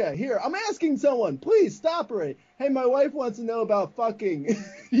down. Okay, here. I'm asking someone. Please stop her. Hey, my wife wants to know about fucking.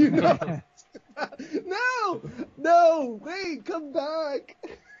 You know? No, wait, come back.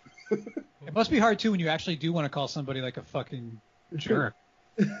 It must be hard, too, when you actually do want to call somebody like a fucking jerk.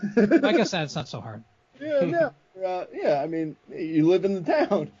 I guess that's not so hard. Yeah, no. I mean, you live in the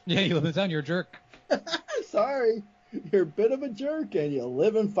town. Yeah, you live in town. You're a jerk. Sorry. You're a bit of a jerk and you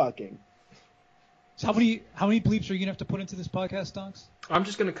live in fucking. So how many bleeps are you going to have to put into this podcast, Donks? I'm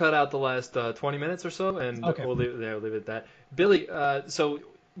just going to cut out the last 20 minutes or so, and Okay. we'll leave it at that. Billy, so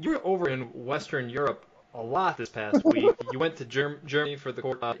you were over in Western Europe a lot this past week. You went to Germany for the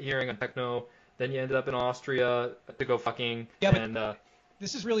court hearing on Techno, then you ended up in Austria to go fucking. Yeah, but and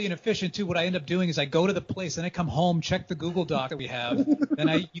this is really inefficient, too. What I end up doing is I go to the place, then I come home, check the Google Doc that we have,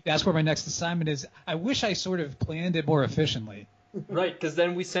 then that's where my next assignment is. I wish I sort of planned it more efficiently. right, because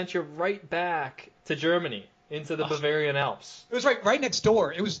then we sent you right back to Germany, into the Bavarian Alps. It was right next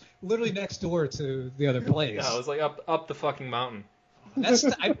door. It was literally next door to the other place. Yeah, it was like up the fucking mountain. I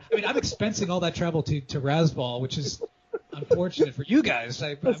mean, I'm expensing all that travel to Rasbal, which is unfortunate for you guys.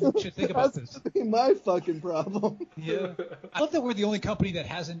 I should think about this. That's be my fucking problem. Yeah, I love that we're the only company that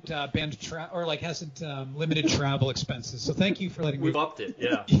hasn't banned hasn't limited travel expenses. So thank you for letting me. We've upped it,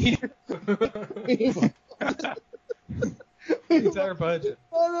 yeah. The entire budget.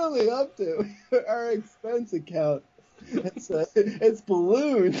 Not only up to our expense account, it's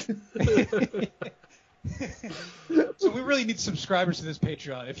ballooned. So we really need subscribers to this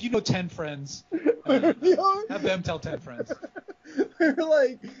Patreon. If you know 10 friends, have them tell 10 friends. We're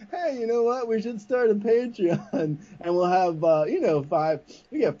like, hey, you know what? We should start a Patreon, and we'll have, we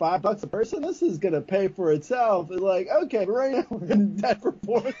get $5 a person. This is gonna pay for itself. It's like, okay, but right now we're in debt for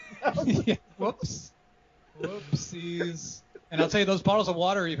 $4,000. Yeah. Whoopsies. And I'll tell you, those bottles of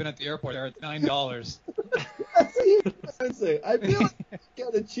water, even at the airport, are at $9. That's expensive. I feel like I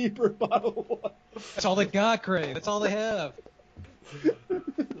get a cheaper bottle of water. That's all they got, Craig. That's all they have.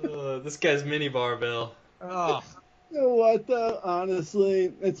 This guy's mini barbell. Oh. You know what, though?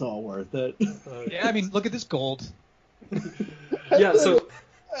 Honestly, it's all worth it. Yeah, I mean, look at this gold. Yeah, so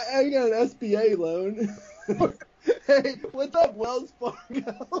I got an SBA loan. Hey, what's up, Wells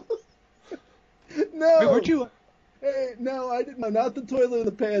Fargo? No. Wait, weren't you? Hey, no, I didn't. No, not the toilet in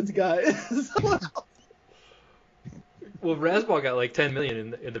the pants guy. Someone else. well, Rasbal got like 10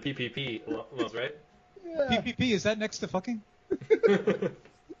 million in the PPP loans, right? Yeah. PPP, is that next to fucking?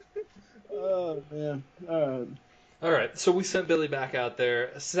 Oh man. All right. All right, so we sent Billy back out there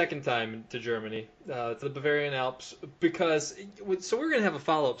a second time to Germany, to the Bavarian Alps, because so we're gonna have a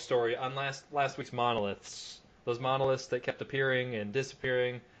follow-up story on last week's monoliths. Those monoliths that kept appearing and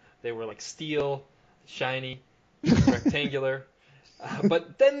disappearing. They were like steel, shiny, rectangular.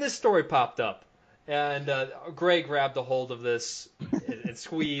 But then this story popped up, and Gray grabbed a hold of this and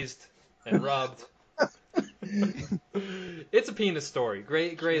squeezed and rubbed. It's a penis story.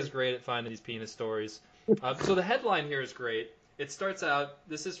 Gray is great at finding these penis stories. So the headline here is great. It starts out,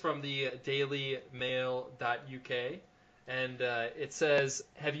 this is from the dailymail.uk, and it says,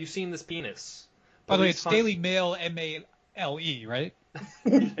 have you seen this penis? By the way, it's Daily Mail, M-A-L-E, right?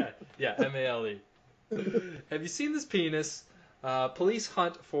 yeah, M-A-L-E. Have you seen this penis? Police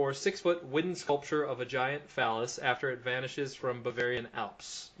hunt for 6-foot wooden sculpture of a giant phallus after it vanishes from Bavarian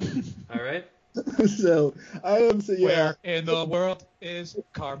Alps. All right? So, Where in the world is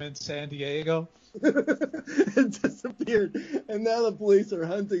Carmen Sandiego? It disappeared, and now the police are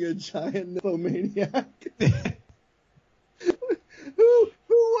hunting a giant nymphomaniac. Who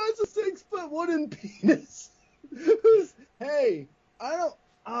wants a 6-foot wooden penis? Hey, I don't.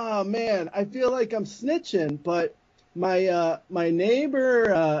 Oh man, I feel like I'm snitching, but my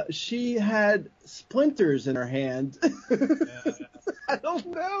neighbor, she had splinters in her hand. I don't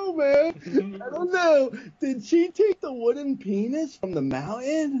know, man. I don't know. Did she take the wooden penis from the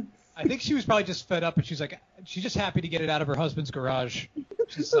mountain? I think she was probably just fed up, and she's just happy to get it out of her husband's garage.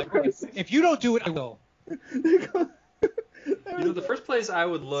 She's like, if you don't do it, I will. You know, the first place I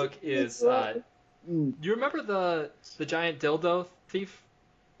would look is, do you remember the giant dildo thief?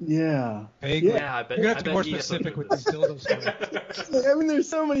 Yeah. Yeah, I bet. You're going to have to be more specific with these dildo stories. I mean, there's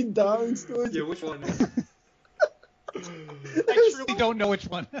so many dong stories. Yeah, which one? I truly don't know which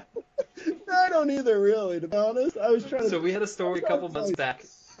one. I don't either, really, to be honest. I was trying to... So we had a story a couple months back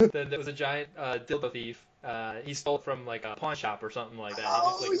that there was a giant dildo thief. He stole from, like, a pawn shop or something like that.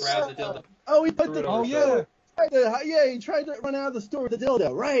 He just, grabbed the dildo. Oh, he put threw the... it over Oh, his yeah. shoulder. Yeah, he tried to run out of the store with the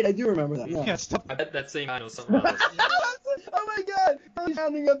dildo. Right, I do remember that. Yeah. I bet that same guy knows something else. Oh my god! I'm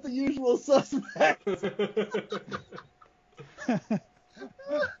counting up the usual suspects.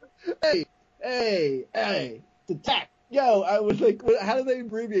 Hey! Detect! Yo, I was like, how do they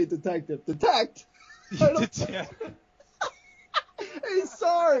abbreviate detective? Detect! Hey,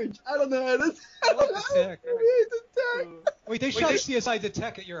 Sarge! I don't know how to Detect. Detect! Wait, they shot CSI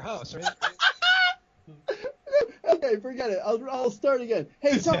Detect at your house, right? Okay, forget it. I'll start again.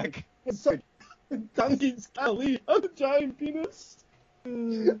 Hey, Tom. Hey, sorry. Donkey's got a giant penis.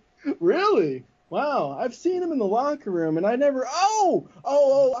 Really? Wow. I've seen him in the locker room, and I never. Oh.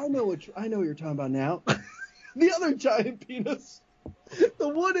 I know what you're talking about now. The other giant penis. The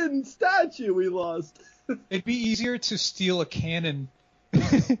wooden statue we lost. It'd be easier to steal a cannon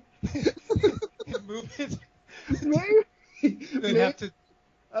and move it. Maybe. Have to.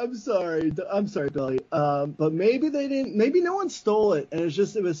 I'm sorry, Billy. But maybe they didn't. Maybe no one stole it, and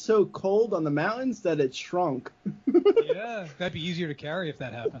it was so cold on the mountains that it shrunk. Yeah, that'd be easier to carry if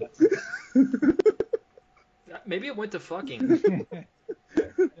that happened. Maybe it went to fucking.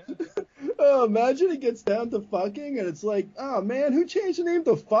 Oh, imagine it gets down to fucking, and it's like, oh man, who changed the name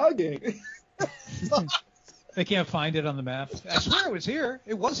to Fugging? They can't find it on the map. I swear it was here.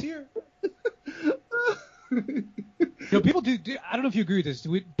 It was here. People do. I don't know if you agree with this.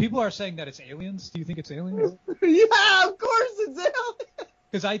 People are saying that it's aliens. Do you think it's aliens? Yeah, of course it's aliens.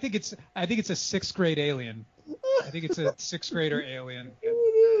 Because I think it's a 6th grade alien. I think it's a 6th grader alien. It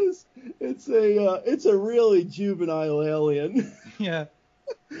is. It's a really juvenile alien. Yeah.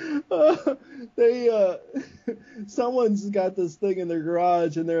 Someone's got this thing in their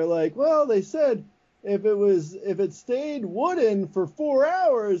garage, and they're like, well, they said if it stayed wooden for 4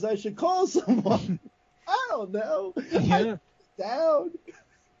 hours, I should call someone. I don't know. Yeah. Down.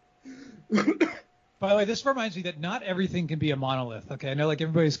 By the way, this reminds me that not everything can be a monolith. Okay, I know like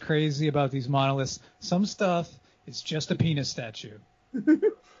everybody's crazy about these monoliths. Some stuff is just a penis statue.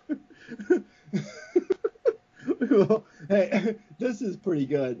 Well, hey, this is pretty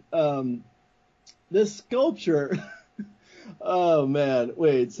good. This sculpture. Oh man,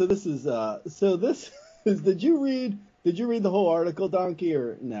 wait. So this is. Did you read the whole article, Donkey,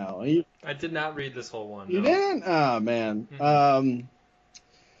 or no? I did not read this whole one. You no. didn't? Oh man. Mm-hmm.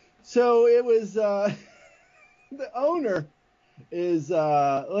 So it was. The owner is.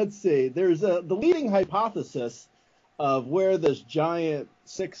 Let's see. There's the leading hypothesis of where this giant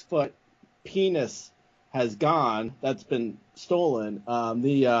 6-foot penis has gone that's been stolen.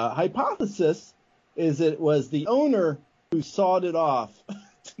 The hypothesis is it was the owner who sawed it off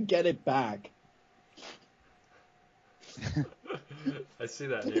to get it back. I see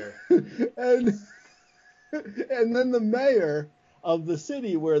that here. And then the mayor of the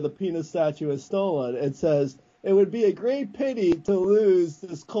city where the penis statue is stolen, it says, it would be a great pity to lose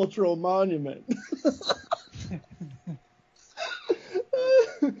this cultural monument.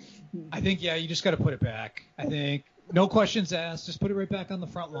 I think, yeah, you just got to put it back. I think no questions asked. Just put it right back on the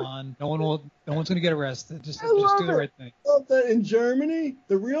front lawn. No one's going to get arrested. Just do the right thing. I love that in Germany,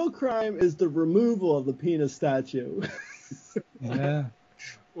 the real crime is the removal of the penis statue. Yeah.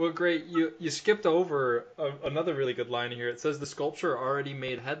 Well, great. You skipped over another really good line here. It says the sculpture already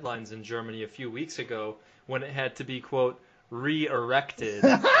made headlines in Germany a few weeks ago when it had to be, quote, re-erected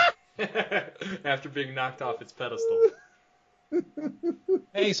after being knocked off its pedestal.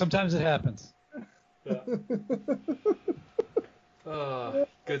 Hey, sometimes it happens. Yeah.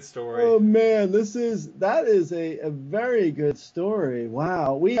 Good story. Oh man, that is a very good story.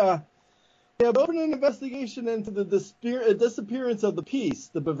 Wow. We have opened an investigation into the disappearance of the piece,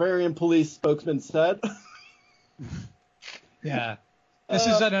 the Bavarian police spokesman said. Yeah. This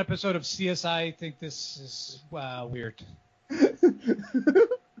is an episode of CSI. I think this is weird.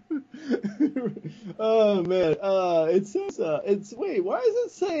 Oh man, it says wait, why does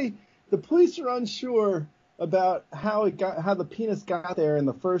it say the police are unsure about how the penis got there in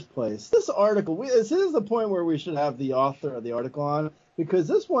the first place? This article, this is the point where we should have the author of the article on, because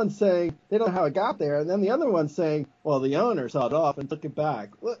this one's saying they don't know how it got there, and then the other one's saying, well, the owner saw it off and took it back.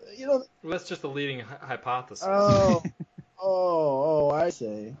 Well, Well, that's just a leading hypothesis. Oh, I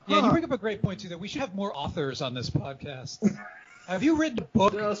see. Yeah, you bring up a great point too, that we should have more authors on this podcast. Have you written a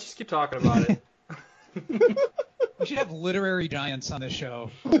book? No, let's just keep talking about it. We should have literary giants on this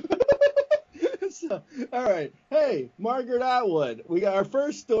show. So, all right. Hey, Margaret Atwood. We got our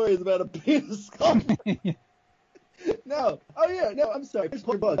first story is about a penis sculpture. No. Oh, yeah. No, I'm sorry. Here's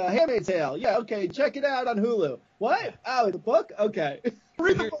your book. Handmaid's Tale. Yeah, okay. Check it out on Hulu. What? Oh, the book? Okay.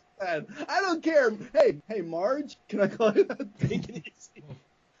 Read the book then. I don't care. Hey, Marge. Can I call you that? Take it easy.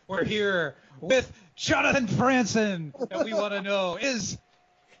 We're here with Jonathan Franzen. And we want to know is...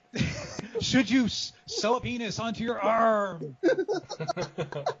 should you sew a penis onto your arm?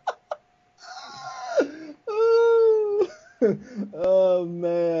 Oh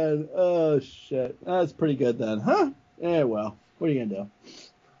man. Oh shit. That's pretty good then, huh? Yeah, well, what are you gonna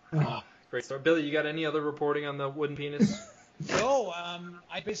do? Great story. Billy, you got any other reporting on the wooden penis? No,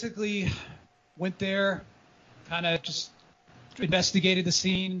 I basically went there, kind of just investigated the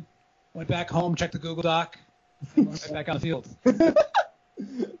scene, went back home, checked the Google Doc, Right back on the field.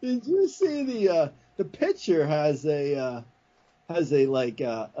 Did you see the pitcher has a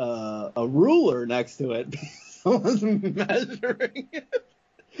ruler next to it? Someone's measuring it.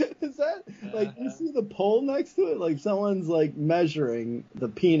 Is that like you see the pole next to it? Like someone's like measuring the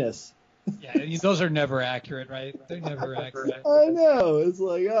penis. Yeah, those are never accurate, right? They're never accurate. I know. It's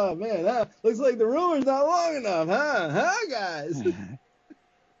like, oh man, looks like the ruler's not long enough, huh, guys?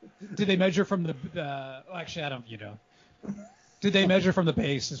 Did they measure from the? Actually, I don't. Did they measure from the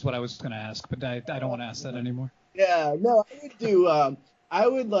base? Is what I was going to ask, but I don't want to ask that anymore. Yeah, no, I would do. I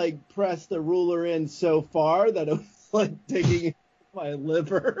would like press the ruler in so far that it was like digging my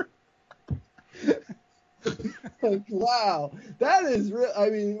liver. Like, wow, that is real. I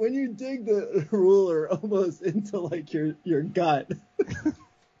mean, when you dig the ruler almost into like your gut.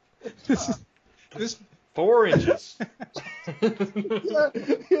 This 4 inches. Yeah,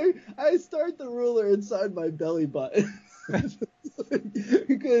 I start the ruler inside my belly button.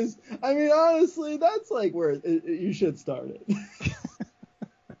 Because I mean, honestly, that's like where you should start it.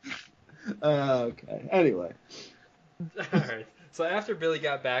 Okay. Anyway. All right. So after Billy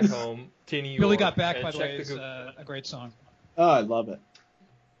got back home to New York, Billy Got Back, by the checked way, is a great song. Oh, I love it.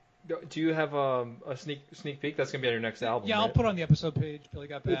 Do you have a sneak peek? That's gonna be on your next album. Yeah, right? I'll put on the episode page. Billy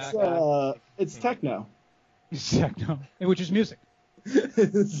Got Back. It's techno. It's Techno, which is music.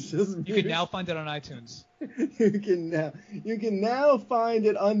 It's just You can now find it on iTunes. You can now find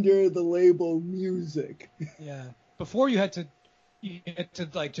it under the label music. Yeah. Before you had to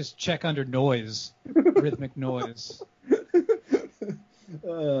like just check under noise, rhythmic noise.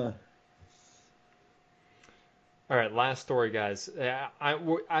 All right, last story, guys. I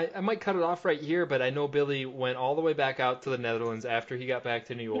might cut it off right here, but I know Billy went all the way back out to the Netherlands after he got back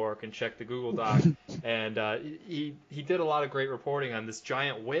to New York and checked the Google Doc, and he did a lot of great reporting on this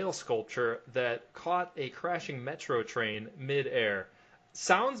giant whale sculpture that caught a crashing metro train midair.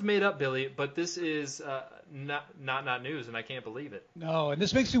 Sounds made up, Billy, but this is not news, and I can't believe it. No, and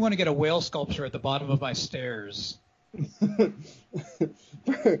this makes me want to get a whale sculpture at the bottom of my stairs.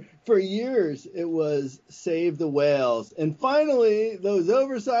 For years, it was save the whales, and finally, those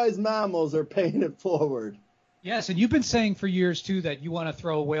oversized mammals are paying it forward. Yes, and you've been saying for years too that you want to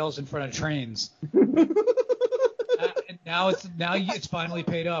throw whales in front of trains. And now it's finally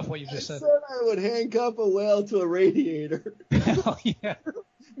paid off. What you just said. I said I would handcuff a whale to a radiator. Hell yeah.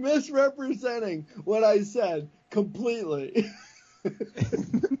 Misrepresenting what I said completely.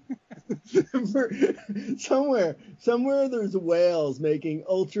 Somewhere there's whales making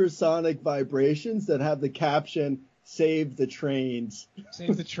ultrasonic vibrations that have the caption "Save the trains."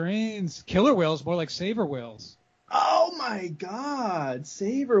 Save the trains. Killer whales, more like saver whales. Oh my God,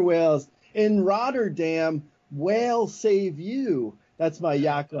 saver whales in Rotterdam. Whale save you. That's my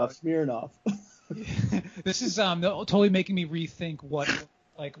Yakov Smirnoff. This is totally making me rethink what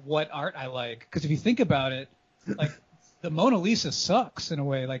art I like. Because if you think about it, like the Mona Lisa sucks in a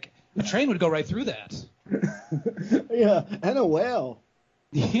way. Like a train would go right through that. Yeah, and a whale.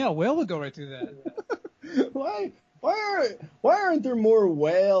 Yeah, a whale would go right through that. Why aren't there more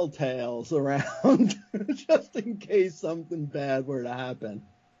whale tails around just in case something bad were to happen?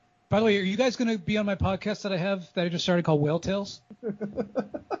 By the way, are you guys going to be on my podcast that I just started called Whale Tales?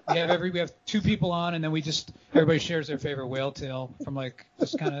 We have 2 people on, and then everybody shares their favorite whale tale from like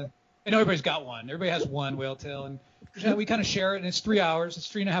just kind of. I know everybody's got one. Everybody has one whale tale, and we kind of share it. And it's 3 hours.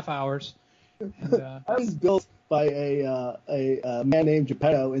 It's 3.5 hours. And, I was built by a man named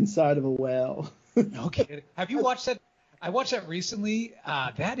Geppetto inside of a whale. No kidding. Have you watched that? I watched that recently.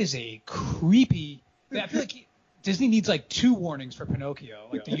 That is a creepy. I feel like Disney needs like 2 warnings for Pinocchio,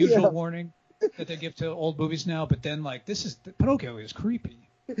 like the usual warning that they give to old movies now, but then like Pinocchio is creepy.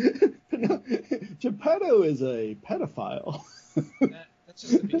 Geppetto is a pedophile. That's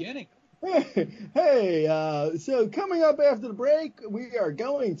just the beginning. Hey, so coming up after the break, we are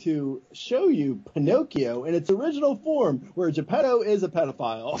going to show you Pinocchio in its original form, where Geppetto is a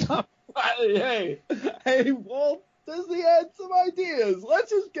pedophile. Hey, Walt Disney had some ideas.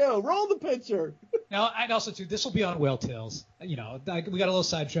 Let's just go. Roll the picture. Now, and also, too, this will be on Whale Tales. We got a little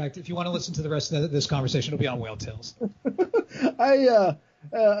sidetracked. If you want to listen to the rest of this conversation, it'll be on Whale Tales. The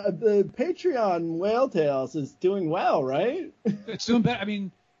Patreon Whale Tales is doing well, right? It's doing better. I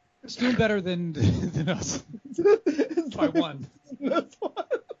mean, it's doing better than us. By one.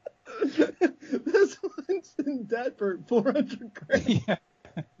 This one's in debt for $400,000. Yeah.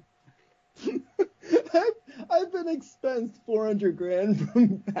 I've been expensed $400,000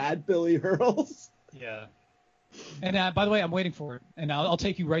 from bad Billy Hurls. Yeah. And by the way, I'm waiting for it, and I'll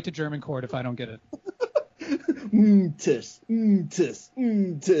take you right to German court if I don't get it. Tis.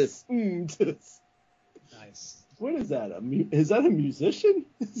 Nice. What is that? Is that a musician?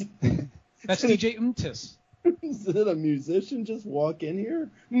 That's DJ Umtis. Is it a musician just walk in here?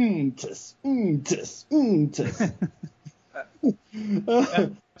 Tis.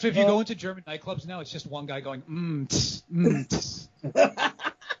 So if you go into German nightclubs now, it's just one guy going tss.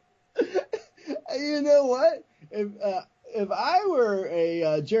 You know what? If I were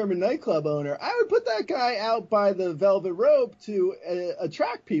a German nightclub owner, I would put that guy out by the velvet rope to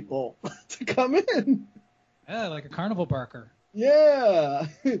attract people to come in. Yeah, like a carnival barker. Yeah.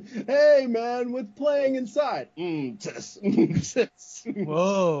 Hey, man, what's playing inside? Tis.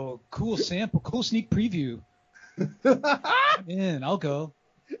 Whoa, cool sample, cool sneak preview. I'm in, I'll go.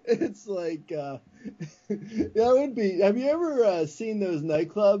 It's like, that would be, have you ever seen those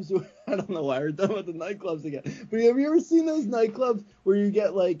nightclubs? I don't know why we're done with the nightclubs again. But have you ever seen those nightclubs where you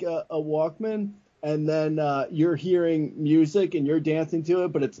get like a Walkman and then you're hearing music and you're dancing to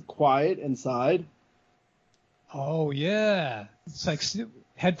it, but it's quiet inside? Oh, yeah. It's like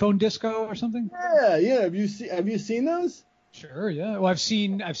headphone disco or something? Yeah. Have you seen those? Sure, yeah. Well, I've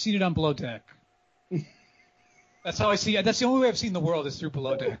seen it on Below Deck. That's how I see it. That's the only way I've seen the world is through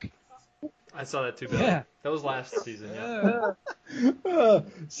Below Deck. I saw that too, Billy. Yeah. That was last season, yeah.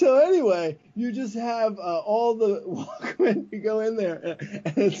 So anyway, you just have all the Walkman. You go in there,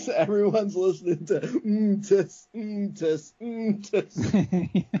 and everyone's listening to tis.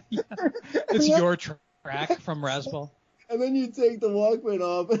 It's your track from Raspberry. And then you take the Walkman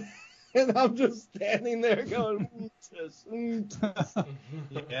off, and I'm just standing there going tis.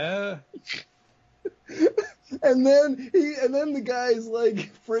 Yeah. And then the guy's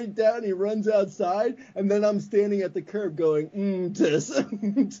like freaked out and he runs outside, and then I'm standing at the curb going tis.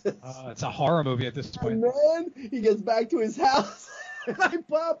 It's a horror movie at this point. And then he gets back to his house and I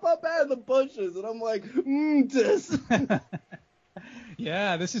pop up out of the bushes and I'm like tis.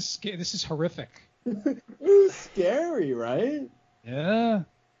 Yeah, this is horrific. It was scary, right? Yeah.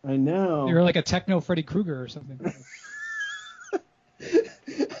 I know. You're like a techno Freddy Krueger or something.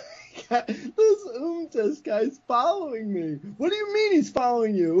 This guy's following me. What do you mean he's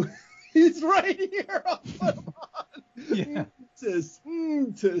following you? He's right here. I'll put him on. Yeah. Tis.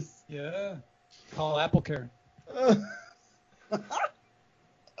 Yeah. Call AppleCare.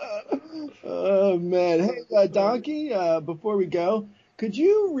 Oh, man. Hey, Donkey, before we go, could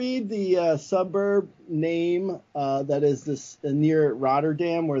you read the suburb name that is this near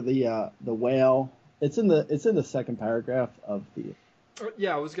Rotterdam where the whale? It's in the second paragraph of the.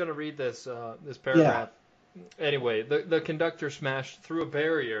 Yeah, I was going to read this paragraph. Yeah. Anyway, the conductor smashed through a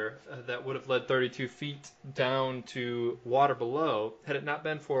barrier that would have led 32 feet down to water below had it not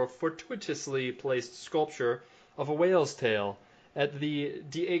been for a fortuitously placed sculpture of a whale's tail at the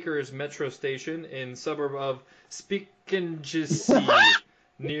De Acres metro station in suburb of Spiekengesee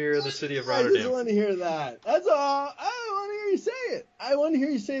near the city of Rotterdam. I just want to hear that. That's all. I want to hear you say it. I want to hear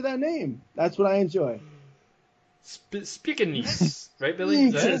you say that name. That's what I enjoy. Spiekenese, right,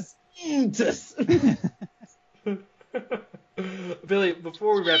 Billy? Billy,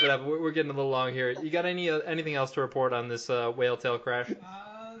 before we wrap it up, we're getting a little long here. You got anything else to report on this whale tail crash?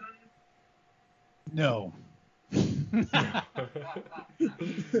 No.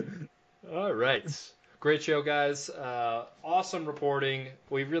 All right. Great show, guys. Awesome reporting.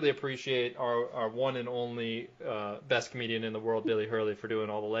 We really appreciate our one and only best comedian in the world, Billy Hurley, for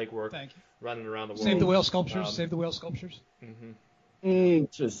doing all the legwork. Thank you. Running around the world. Save the whale sculptures. Save the whale sculptures. Mm-hmm.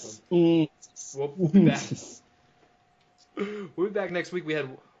 We'll be back. We'll be back next week. We had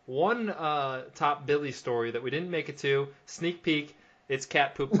one top Billy story that we didn't make it to. Sneak peek. It's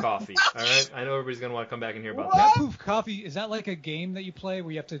cat poop coffee. All right. I know everybody's gonna want to come back and hear about that. Cat poop coffee. Is that like a game that you play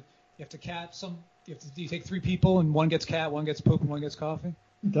where you have to cat some? You take 3 people and one gets cat, one gets poop, and one gets coffee.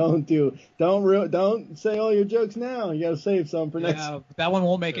 Don't say all your jokes now. You gotta save some for next. Yeah, that one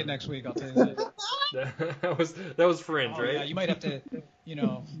won't make it next week. I'll tell you that. that was fringe, right? Yeah, you might have to,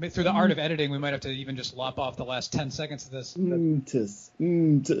 through the art of editing, we might have to even just lop off the last 10 seconds of this.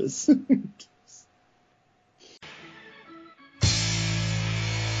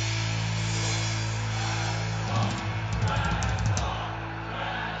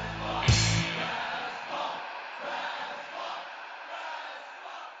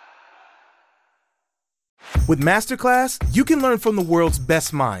 With Masterclass, you can learn from the world's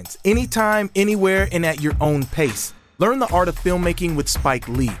best minds, anytime, anywhere, and at your own pace. Learn the art of filmmaking with Spike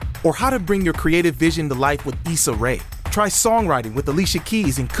Lee, or how to bring your creative vision to life with Issa Rae. Try songwriting with Alicia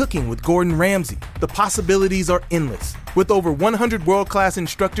Keys and cooking with Gordon Ramsay. The possibilities are endless. With over 100 world-class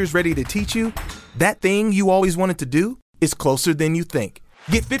instructors ready to teach you, that thing you always wanted to do is closer than you think.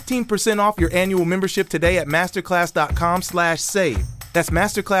 Get 15% off your annual membership today at masterclass.com/save. That's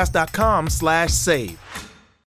masterclass.com/save.